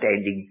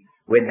understanding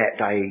when that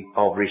day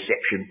of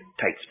reception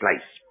takes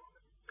place.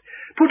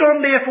 Put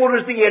on therefore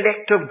as the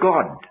elect of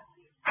God,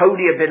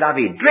 holy and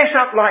beloved, dress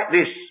up like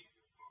this,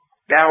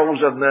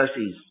 bowels of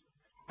mercies,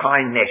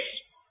 kindness,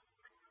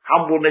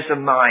 humbleness of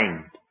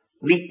mind,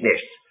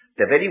 meekness,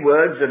 the very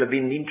words that have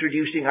been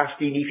introducing us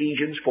in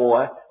Ephesians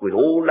 4, with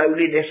all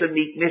lowliness and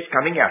meekness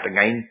coming out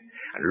again,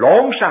 and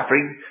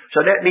long-suffering.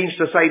 So that means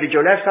to say that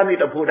you'll have something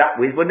to put up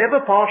with. We'll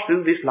never pass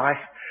through this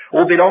life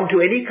or belong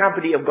to any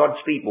company of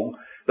God's people,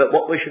 but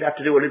what we should have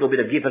to do a little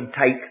bit of give and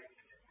take.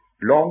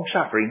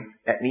 Long-suffering,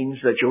 that means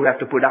that you'll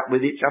have to put up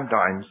with it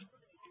sometimes.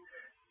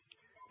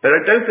 But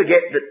don't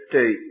forget that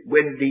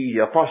when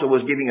the apostle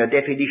was giving a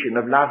definition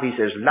of love, he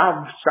says,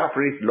 love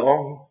suffereth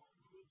long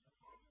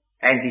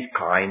and is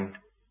kind.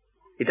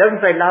 It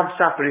doesn't say love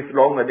suffereth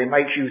long and it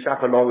makes you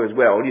suffer long as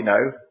well, you know.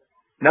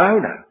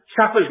 No.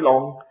 Suffers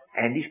long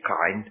and is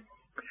kind.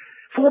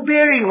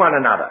 Forbearing one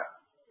another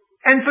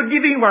and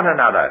forgiving one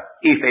another.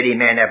 If any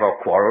man have a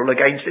quarrel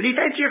against it,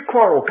 fancy a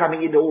quarrel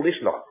coming into all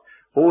this lot.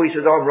 Oh, he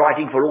says, I'm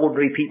writing for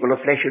ordinary people of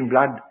flesh and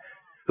blood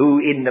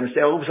who in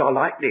themselves are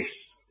like this.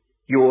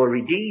 You are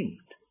redeemed.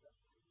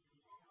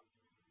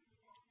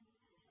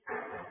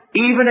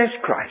 Even as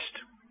Christ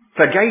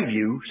forgave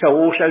you, so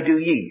also do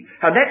ye.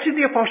 And that's in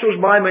the Apostle's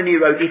mind when he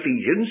wrote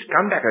Ephesians.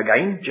 Come back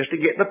again, just to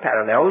get the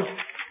parallels,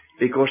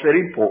 because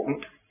they're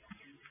important.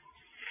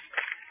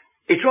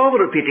 It's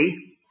rather a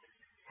pity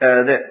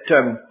that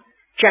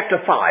chapter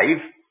 5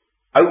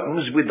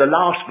 opens with the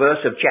last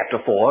verse of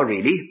chapter 4,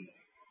 really.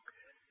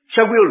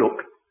 So we'll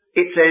look.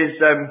 It says,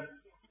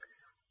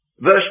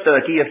 verse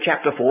 30 of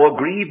chapter 4,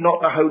 grieve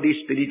not the Holy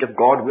Spirit of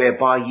God,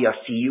 whereby ye are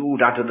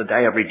sealed unto the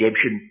day of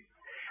redemption.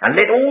 And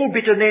let all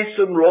bitterness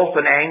and wrath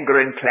and anger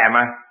and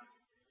clamour.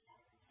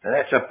 Now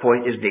that's a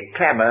point, isn't it?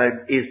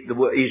 Clamour is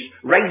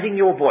raising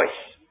your voice.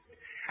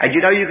 And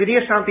you know, you can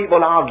hear some people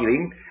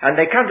arguing, and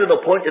they come to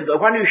the point that the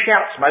one who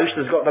shouts most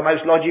has got the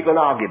most logical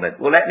argument.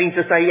 Well, that means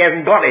to say he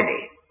hasn't got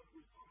any.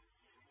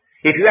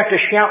 If you have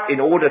to shout in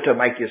order to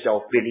make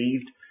yourself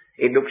believed,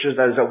 it looks as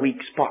though there's a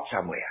weak spot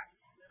somewhere.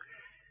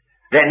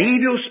 Then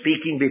evil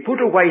speaking be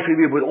put away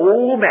from you with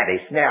all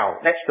malice.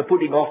 Now, that's the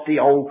putting off the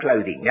old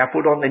clothing. Now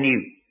put on the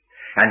new.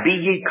 And be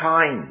ye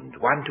kind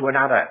one to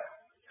another,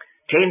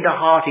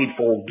 tender-hearted,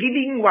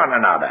 forgiving one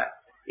another,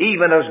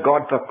 even as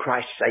God for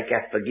Christ's sake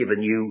hath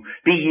forgiven you.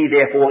 Be ye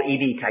therefore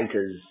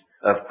imitators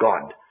of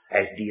God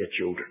as dear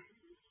children.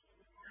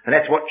 And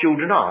that's what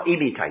children are,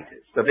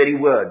 imitators. The very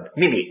word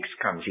mimics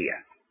comes here.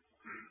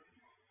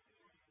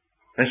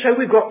 And so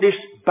we've got this,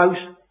 both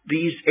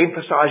these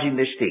emphasizing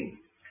this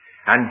thing.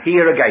 And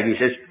here again he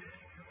says,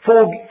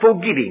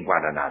 forgiving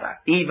one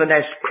another, even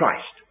as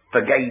Christ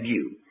forgave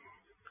you,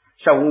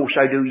 so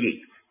also do ye.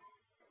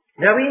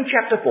 Now in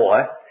chapter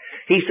 4,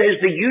 he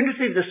says the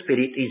unity of the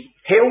Spirit is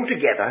held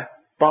together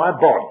by a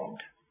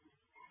bond.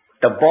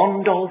 The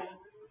bond of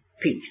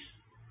peace.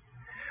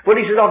 Well,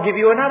 he says, I'll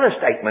give you another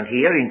statement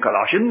here in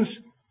Colossians.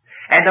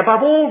 And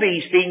above all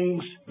these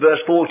things, verse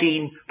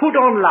 14, put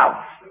on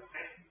love.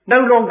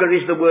 No longer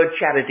is the word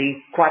charity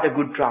quite a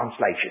good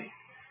translation.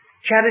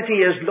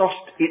 Charity has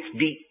lost its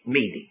deep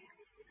meaning.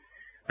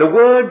 The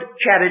word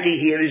charity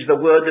here is the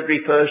word that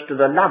refers to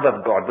the love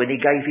of God when he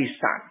gave his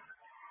Son.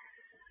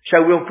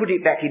 So we'll put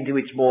it back into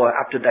its more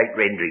up-to-date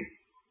rendering.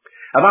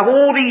 Above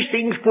all these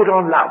things put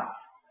on love,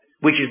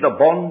 which is the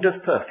bond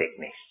of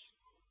perfectness.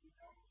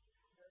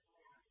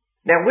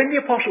 Now when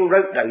the apostle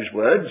wrote those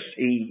words,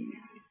 he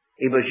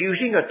was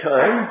using a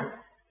term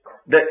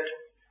that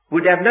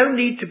would have no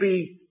need to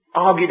be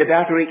argued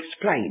about or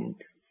explained.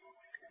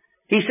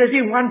 He says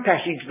in one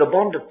passage, the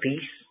bond of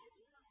peace.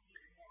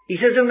 He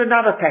says in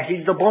another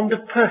passage, the bond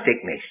of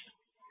perfectness.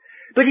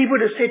 But he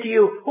would have said to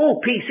you, oh,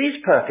 peace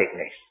is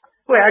perfectness.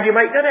 Well, how do you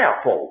make that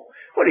out, Paul?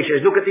 Well, he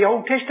says, look at the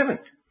Old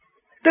Testament.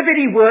 The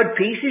very word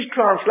peace is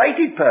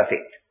translated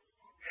perfect.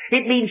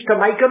 It means to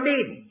make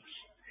amends.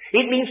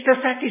 It means to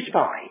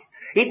satisfy.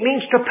 It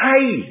means to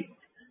pay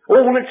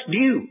all that's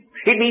due.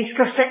 It means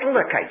to settle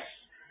a case.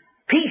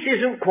 Peace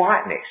isn't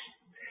quietness.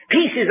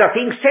 Peace is a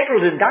thing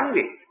settled and done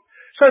with.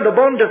 So the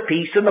bond of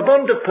peace and the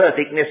bond of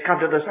perfectness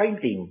come to the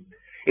same thing.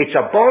 It's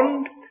a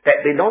bond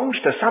that belongs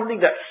to something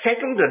that's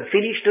settled and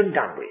finished and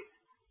done with.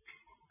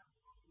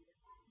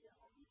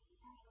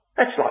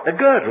 That's like the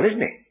girdle,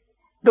 isn't it?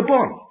 The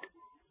bond.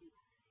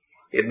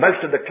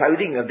 Most of the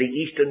clothing of the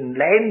eastern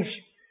lands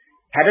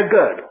had a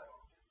girdle.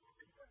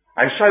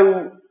 And so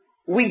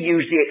we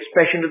use the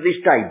expression of this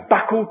day,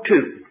 buckle to,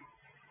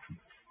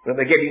 when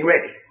we're getting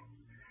ready.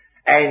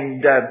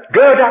 And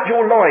gird up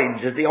your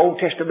loins is the Old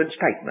Testament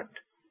statement.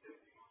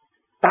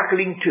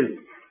 Buckling to.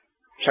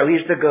 So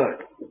here's the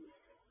girdle.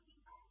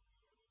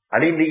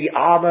 And in the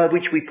armour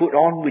which we put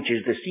on, which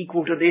is the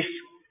sequel to this,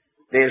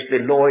 there's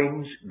the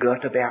loins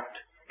girt about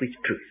with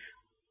truth.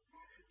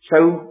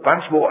 So,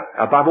 once more,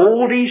 above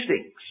all these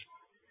things,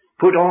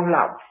 put on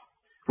love,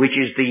 which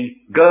is the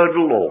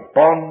girdle or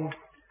bond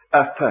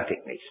of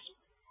perfectness.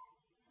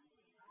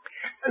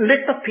 And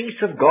let the peace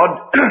of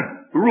God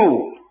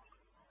rule.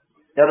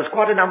 Now, there's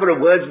quite a number of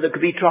words that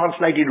could be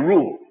translated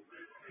rule.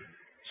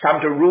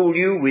 Some to rule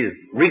you with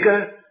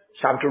rigour,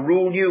 some to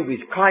rule you with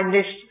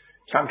kindness,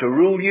 some to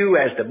rule you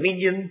as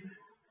dominion.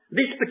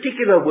 This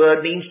particular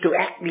word means to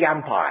act the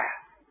umpire.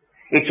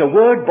 It's a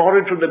word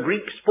borrowed from the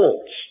Greek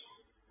sports.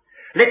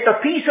 Let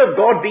the peace of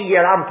God be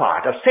your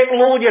umpire to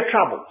settle all your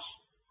troubles.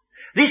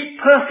 This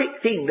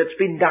perfect thing that's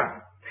been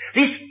done.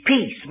 This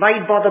peace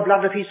made by the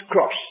blood of his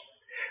cross.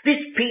 This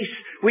peace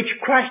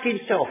which Christ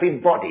himself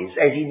embodies,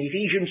 as in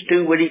Ephesians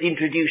 2 when it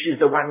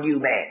introduces the one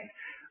new man.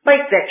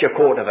 Make that your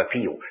court of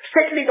appeal.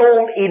 Settle it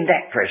all in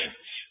that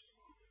presence.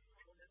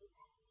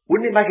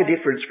 Wouldn't it make a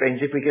difference,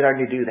 friends, if we could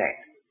only do that?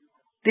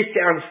 This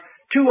sounds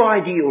too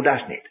ideal,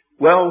 doesn't it?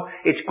 Well,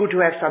 it's good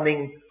to have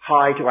something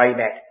high to aim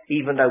at,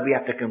 even though we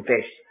have to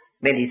confess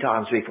many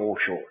times we fall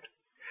short.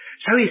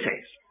 So he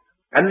says,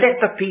 and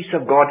let the peace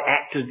of God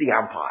act as the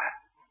umpire.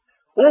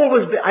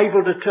 Always be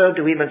able to turn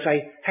to him and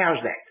say, how's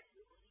that?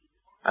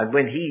 And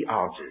when he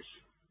answers,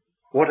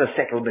 what a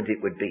settlement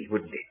it would be,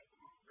 wouldn't it?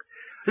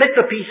 Let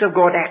the peace of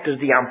God act as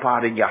the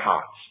umpire in your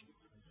hearts,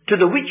 to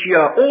the which you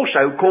are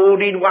also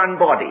called in one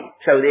body.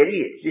 So there he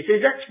is. He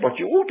says that's what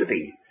you ought to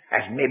be.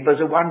 As members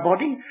of one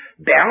body,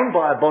 bound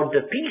by a bond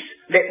of peace,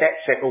 let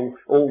that settle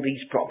all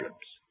these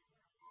problems.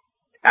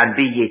 And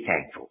be ye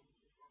thankful.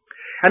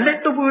 And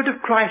let the word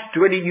of Christ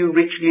dwell in you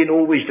richly in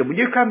all wisdom. When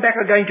you come back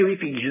again to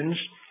Ephesians,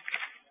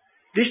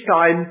 this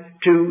time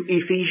to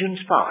Ephesians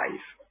 5,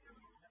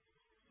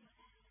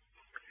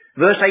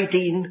 verse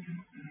 18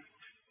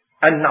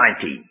 and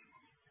 19.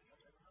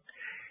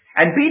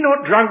 And be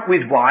not drunk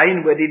with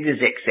wine wherein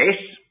is excess,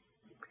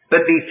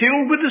 but be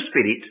filled with the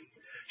Spirit,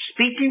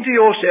 speaking to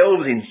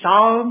yourselves in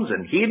psalms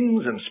and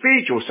hymns and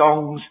spiritual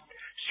songs,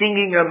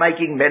 singing and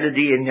making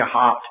melody in your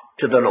heart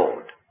to the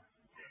Lord.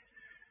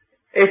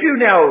 If you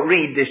now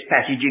read this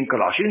passage in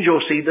Colossians,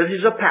 you'll see that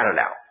there's a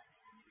parallel.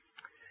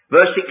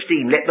 Verse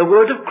 16, let the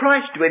word of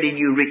Christ dwell in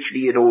you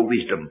richly in all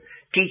wisdom,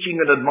 teaching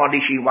and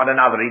admonishing one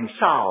another in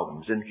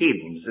psalms and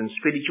hymns and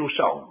spiritual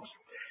songs,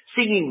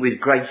 singing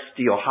with grace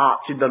to your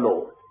hearts in the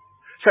Lord.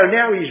 So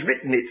now he's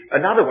written it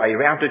another way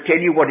around to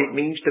tell you what it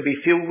means to be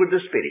filled with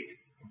the Spirit.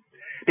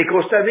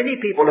 Because so many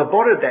people have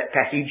borrowed that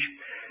passage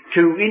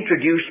to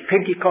introduce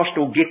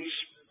Pentecostal gifts,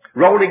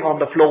 rolling on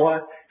the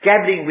floor,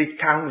 gabbling with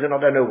tongues and I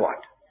don't know what.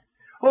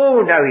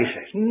 Oh no, he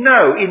says,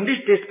 no, in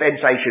this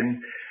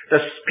dispensation, the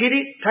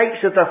Spirit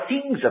takes of the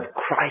things of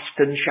Christ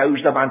and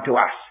shows them unto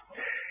us.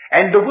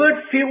 And the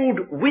word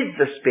filled with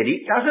the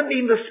Spirit doesn't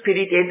mean the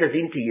Spirit enters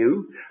into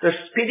you. The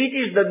Spirit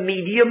is the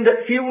medium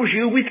that fills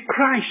you with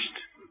Christ.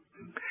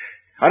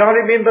 And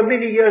I remember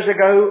many years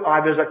ago, I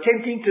was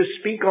attempting to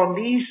speak on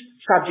these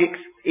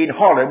subjects in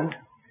Holland,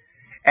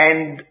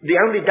 and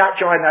the only Dutch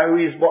I know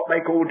is what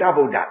they call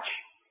double Dutch.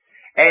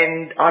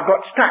 And I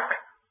got stuck.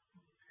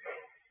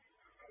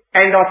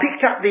 And I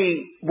picked up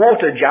the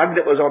water jug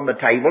that was on the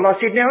table. I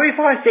said, now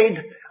if I said,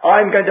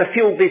 I'm going to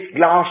fill this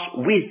glass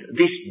with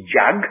this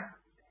jug,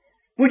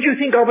 would you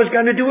think I was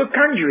going to do a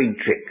conjuring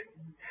trick?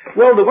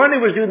 Well, the one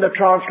who was doing the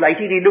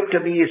translating, he looked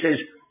at me and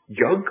says,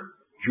 jug?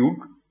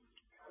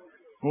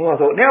 Oh, I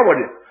thought, now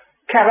what is it?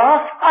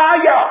 Carafe? Ah,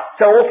 yeah.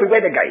 So off we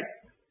went again.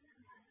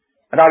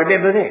 And I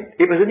remember then,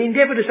 it was an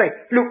endeavour to say,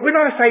 look, when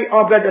I say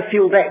I'm going to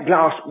fill that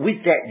glass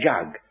with that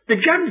jug, the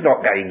jug's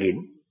not going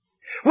in.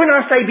 When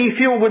I say be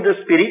filled with the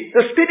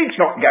Spirit's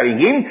not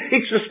going in.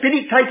 It's the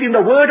Spirit taking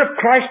the word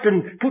of Christ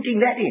and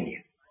putting that in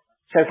you,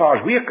 so far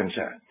as we're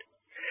concerned.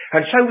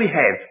 And so we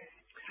have,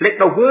 let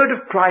the word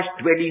of Christ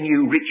dwell in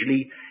you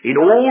richly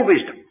in all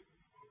wisdom,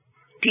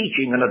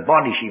 teaching and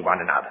admonishing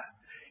one another,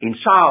 in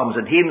psalms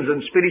and hymns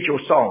and spiritual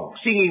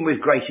songs, singing with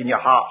grace in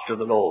your hearts to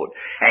the Lord.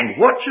 And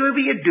whatsoever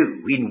you do,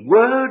 in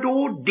word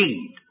or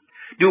deed,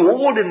 do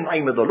all in the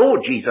name of the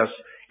Lord Jesus,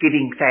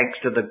 giving thanks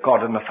to the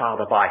God and the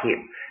Father by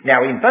him.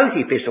 Now in both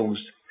epistles,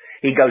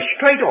 he goes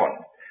straight on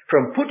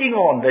from putting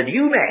on the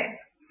new man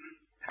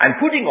and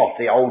putting off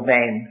the old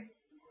man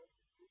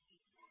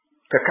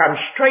to come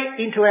straight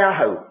into our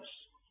homes.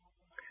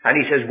 And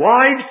he says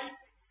wives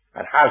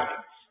and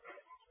husbands.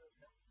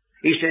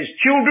 He says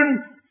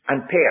children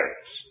and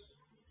parents.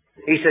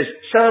 He says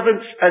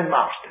servants and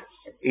masters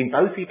in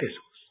both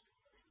epistles.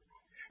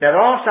 Now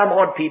there are some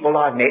odd people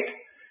I've met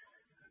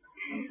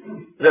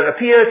that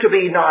appear to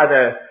be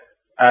neither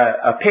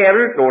a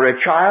parent or a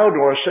child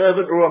or a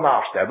servant or a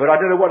master, but I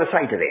don't know what to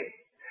say to them.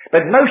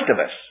 But most of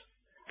us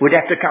would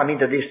have to come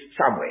into this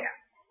somewhere.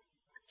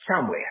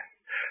 Somewhere.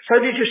 So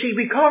that you see,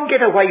 we can't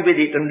get away with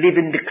it and live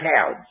in the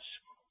clouds.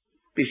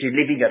 This is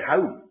living at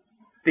home.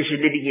 This is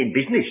living in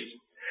business.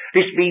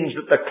 This means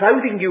that the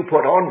clothing you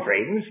put on,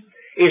 friends,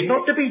 is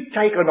not to be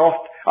taken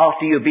off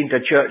after you've been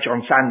to church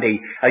on Sunday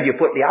and you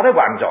put the other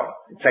ones on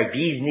and say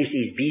business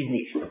is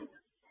business.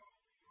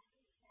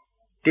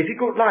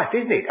 Difficult life,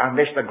 isn't it?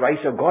 Unless the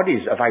grace of God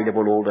is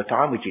available all the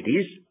time, which it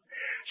is.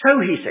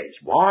 So he says,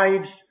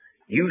 wives,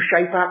 you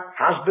shape up.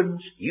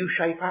 Husbands, you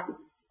shape up.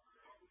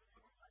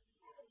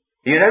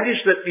 You notice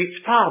that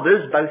it's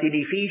fathers, both in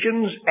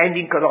Ephesians and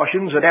in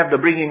Colossians, that have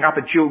the bringing up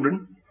of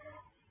children.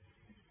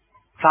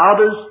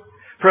 Fathers,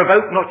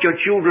 provoke not your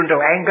children to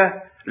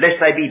anger,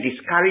 lest they be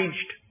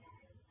discouraged.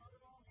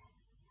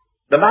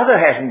 The mother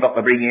hasn't got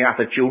the bringing up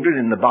of children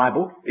in the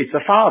Bible. It's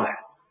the father.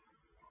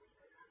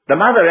 The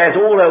mother has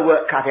all her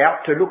work cut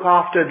out to look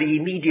after the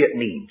immediate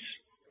needs.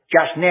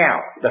 Just now,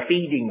 the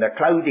feeding, the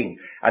clothing,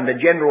 and the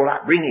general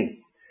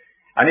upbringing.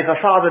 And if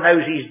a father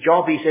knows his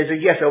job, he says,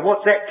 yes, so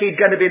what's that kid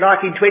going to be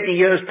like in 20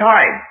 years'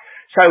 time?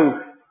 So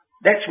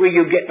that's where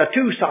you get the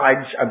two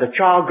sides and the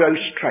child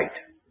grows straight.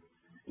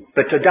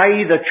 But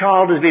today the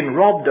child has been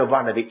robbed of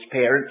one of its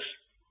parents.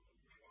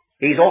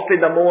 He's off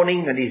in the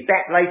morning and he's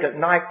back late at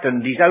night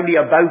and he's only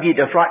a bogey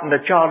to frighten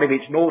the child if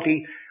it's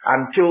naughty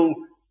until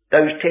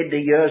those tender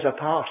years are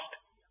past.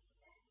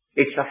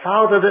 It's the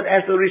father that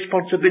has the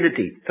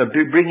responsibility for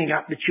bringing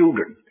up the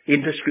children in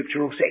the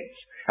scriptural sense.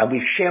 And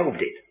we've shelved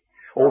it.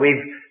 Or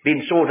we've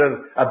been sort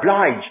of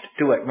obliged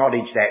to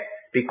acknowledge that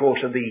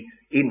because of the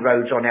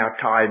inroads on our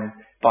time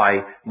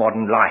by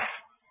modern life.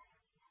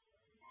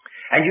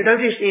 And you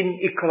notice in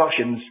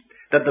Colossians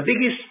that the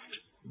biggest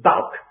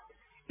bulk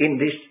in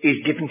this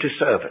is given to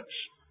servants.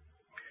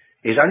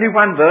 There's only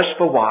one verse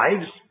for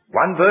wives,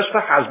 one verse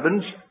for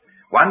husbands,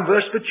 one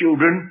verse for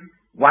children,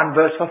 one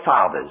verse for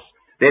fathers.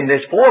 Then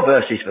there's 4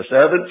 verses for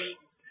servants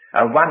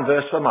and 1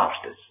 verse for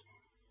masters.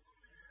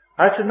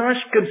 That's a nice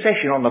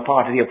concession on the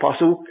part of the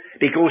apostle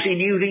because he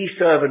knew these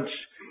servants,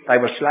 they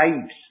were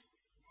slaves.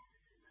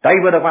 They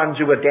were the ones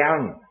who were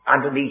down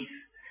underneath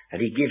and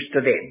he gives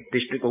to them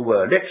this little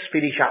word. Let's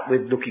finish up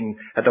with looking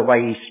at the way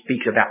he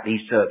speaks about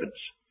these servants.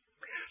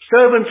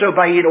 Servants,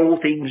 obey in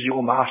all things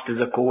your masters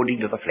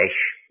according to the flesh,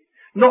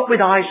 not with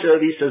eye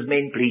service as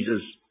men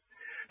pleasers,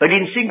 but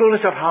in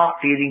singleness of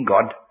heart fearing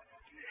God.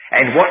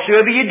 And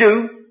whatsoever you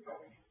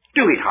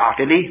do it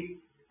heartily,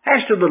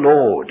 as to the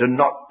Lord and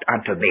not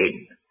unto men,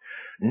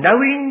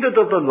 knowing that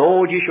of the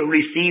Lord you shall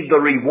receive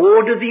the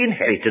reward of the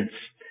inheritance,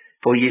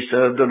 for ye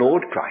serve the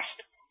Lord Christ.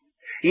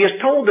 He has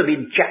told them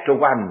in chapter 1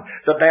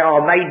 that they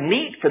are made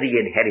meet for the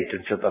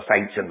inheritance of the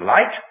saints in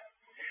light.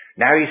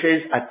 Now he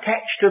says,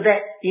 attached to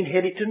that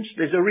inheritance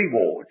there's a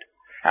reward,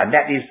 and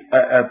that is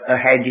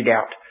handed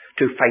out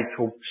to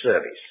faithful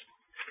service.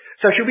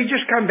 So shall we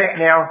just come back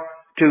now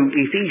to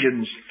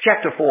Ephesians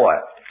chapter 4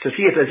 to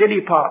see if there's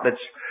any part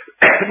that's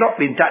not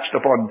been touched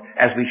upon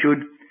as we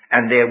should,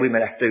 and there we may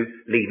have to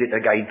leave it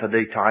again for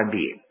the time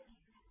being.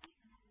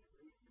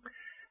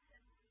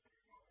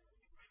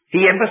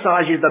 He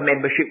emphasizes the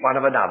membership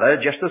one of another,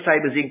 just the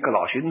same as in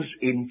Colossians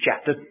in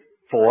chapter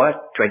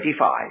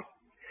 4:25.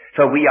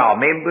 For we are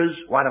members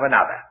one of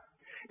another.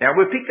 Now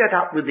we'll pick that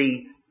up with the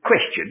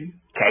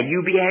question, can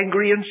you be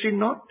angry and sin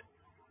not?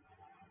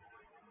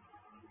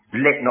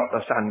 Let not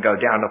the sun go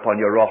down upon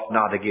your wrath,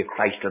 neither give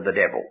place to the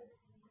devil.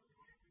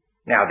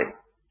 Now then,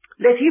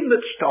 let him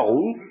that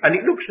stole, and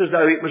it looks as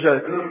though it was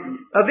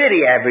a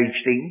very average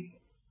thing.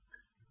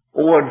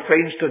 Oh, and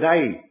friends,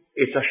 today,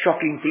 it's a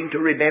shocking thing to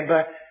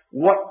remember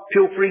what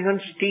pilfering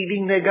and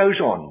stealing there goes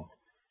on.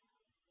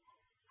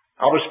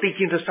 I was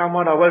speaking to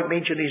someone, I won't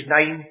mention his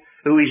name,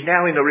 who is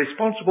now in a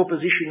responsible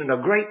position in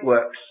a great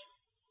works.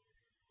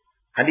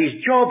 And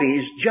his job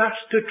is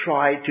just to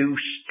try to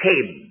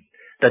stem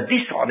the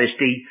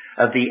dishonesty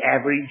of the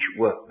average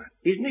workman.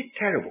 Isn't it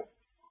terrible?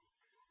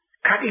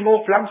 Cutting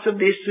off lumps of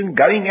this and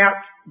going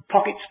out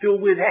pockets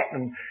filled with that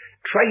and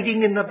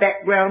trading in the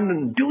background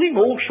and doing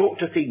all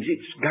sorts of things.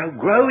 It's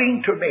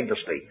growing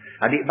tremendously,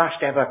 and it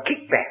must have a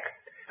kickback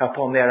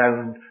upon their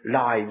own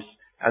lives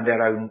and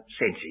their own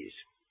senses.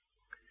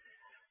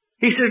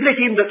 He says,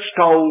 let him that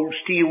stole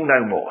steal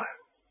no more.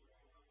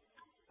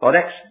 Well,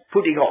 that's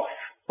putting off.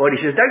 Well, he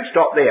says, don't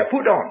stop there.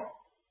 Put on.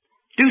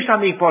 Do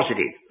something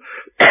positive.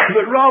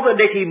 But rather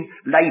let him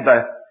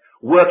labour,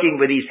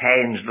 working with his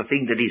hands the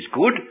thing that is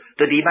good,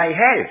 that he may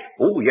have.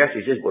 Oh, yes,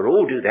 he says, we'll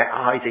all do that.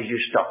 Ah, he says, you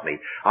stop me.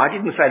 I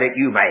didn't say that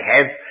you may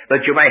have,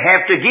 but you may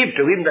have to give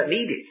to him that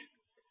need it.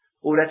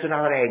 Oh, that's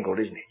another angle,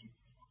 isn't it?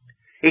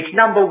 It's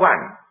number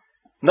one,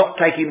 not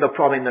taking the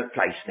prominent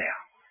place now.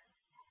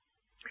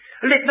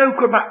 Let no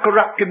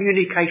corrupt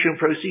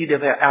communication proceed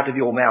out of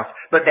your mouth,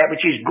 but that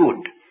which is good,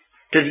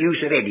 to the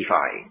use of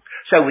edifying.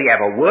 So we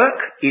have a work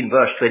in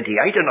verse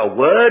 28 and a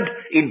word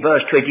in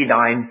verse 29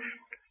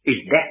 is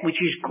that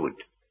which is good,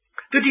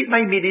 that it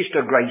may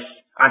minister grace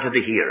unto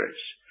the hearers.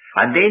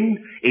 And then,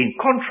 in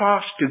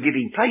contrast to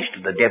giving place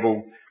to the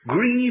devil,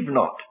 grieve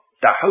not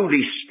the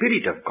Holy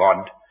Spirit of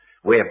God,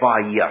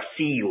 whereby ye are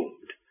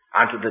sealed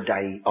unto the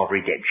day of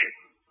redemption.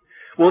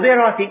 Well,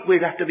 there I think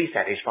we'll have to be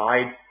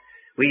satisfied.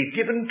 We've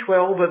given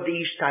 12 of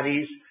these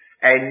studies,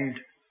 and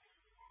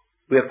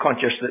we're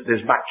conscious that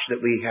there's much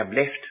that we have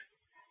left.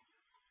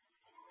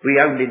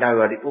 We only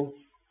know a little,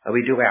 and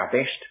we do our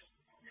best.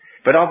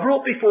 But I've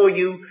brought before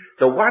you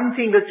the one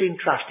thing that's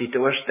entrusted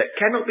to us that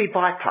cannot be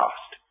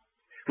bypassed.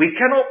 We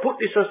cannot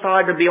put this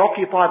aside and be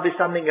occupied with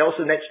something else,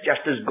 and that's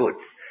just as good.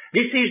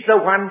 This is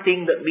the one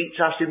thing that meets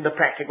us in the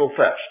practical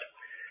first.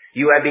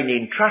 You have been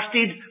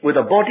entrusted with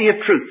a body of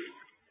truth,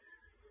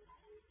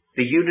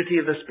 the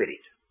unity of the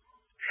Spirit.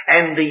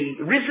 And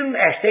the risen,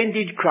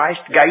 ascended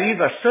Christ gave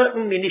a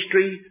certain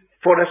ministry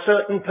for a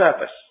certain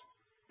purpose.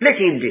 Let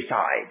him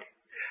decide.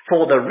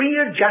 For the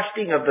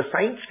readjusting of the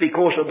saints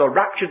because of the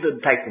rupture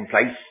that had taken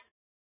place,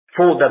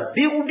 for the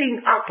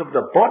building up of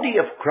the body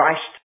of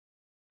Christ,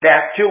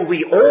 that till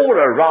we all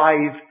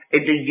arrive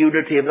in the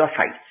unity of the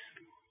faith.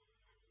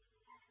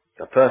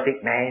 The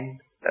perfect man,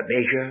 the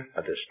measure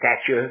of the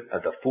stature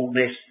of the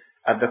fullness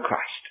of the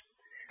Christ.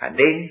 And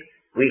then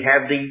we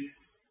have the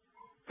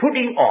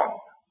putting on,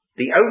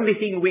 the only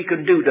thing we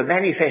can do to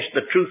manifest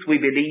the truth we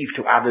believe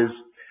to others,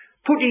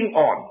 putting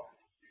on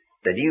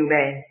the new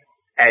man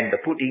and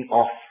the putting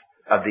off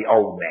of the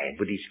old man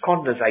with his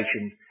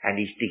conversation and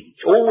his deeds.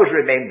 Always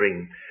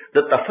remembering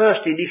that the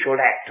first initial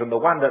act and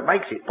the one that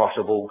makes it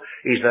possible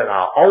is that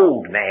our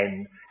old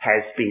man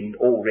has been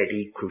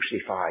already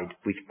crucified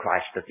with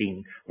Christ, a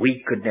thing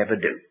we could never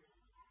do.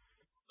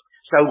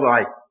 So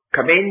I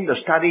commend the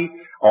study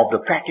of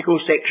the practical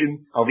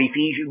section of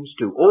Ephesians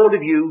to all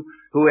of you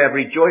who have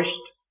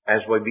rejoiced,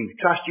 as we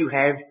trust you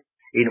have,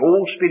 in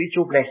all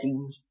spiritual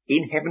blessings,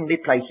 in heavenly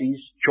places,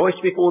 choice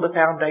before the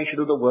foundation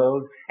of the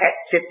world,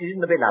 accepted in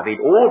the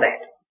beloved, all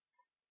that.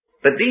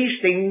 But these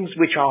things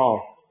which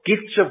are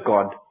gifts of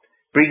God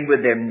bring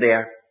with them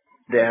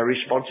their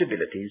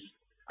responsibilities.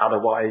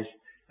 Otherwise,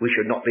 we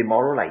should not be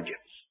moral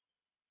agents.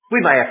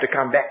 We may have to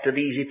come back to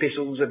these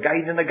epistles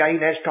again and again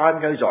as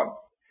time goes on.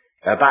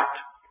 But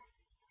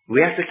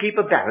we have to keep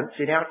a balance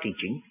in our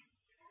teaching.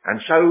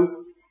 And so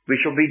we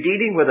shall be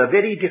dealing with a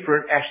very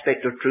different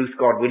aspect of truth,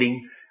 God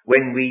willing,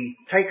 when we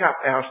take up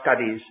our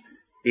studies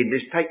in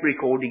this tape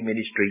recording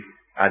ministry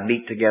and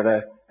meet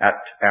together at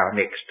our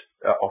next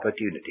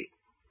opportunity.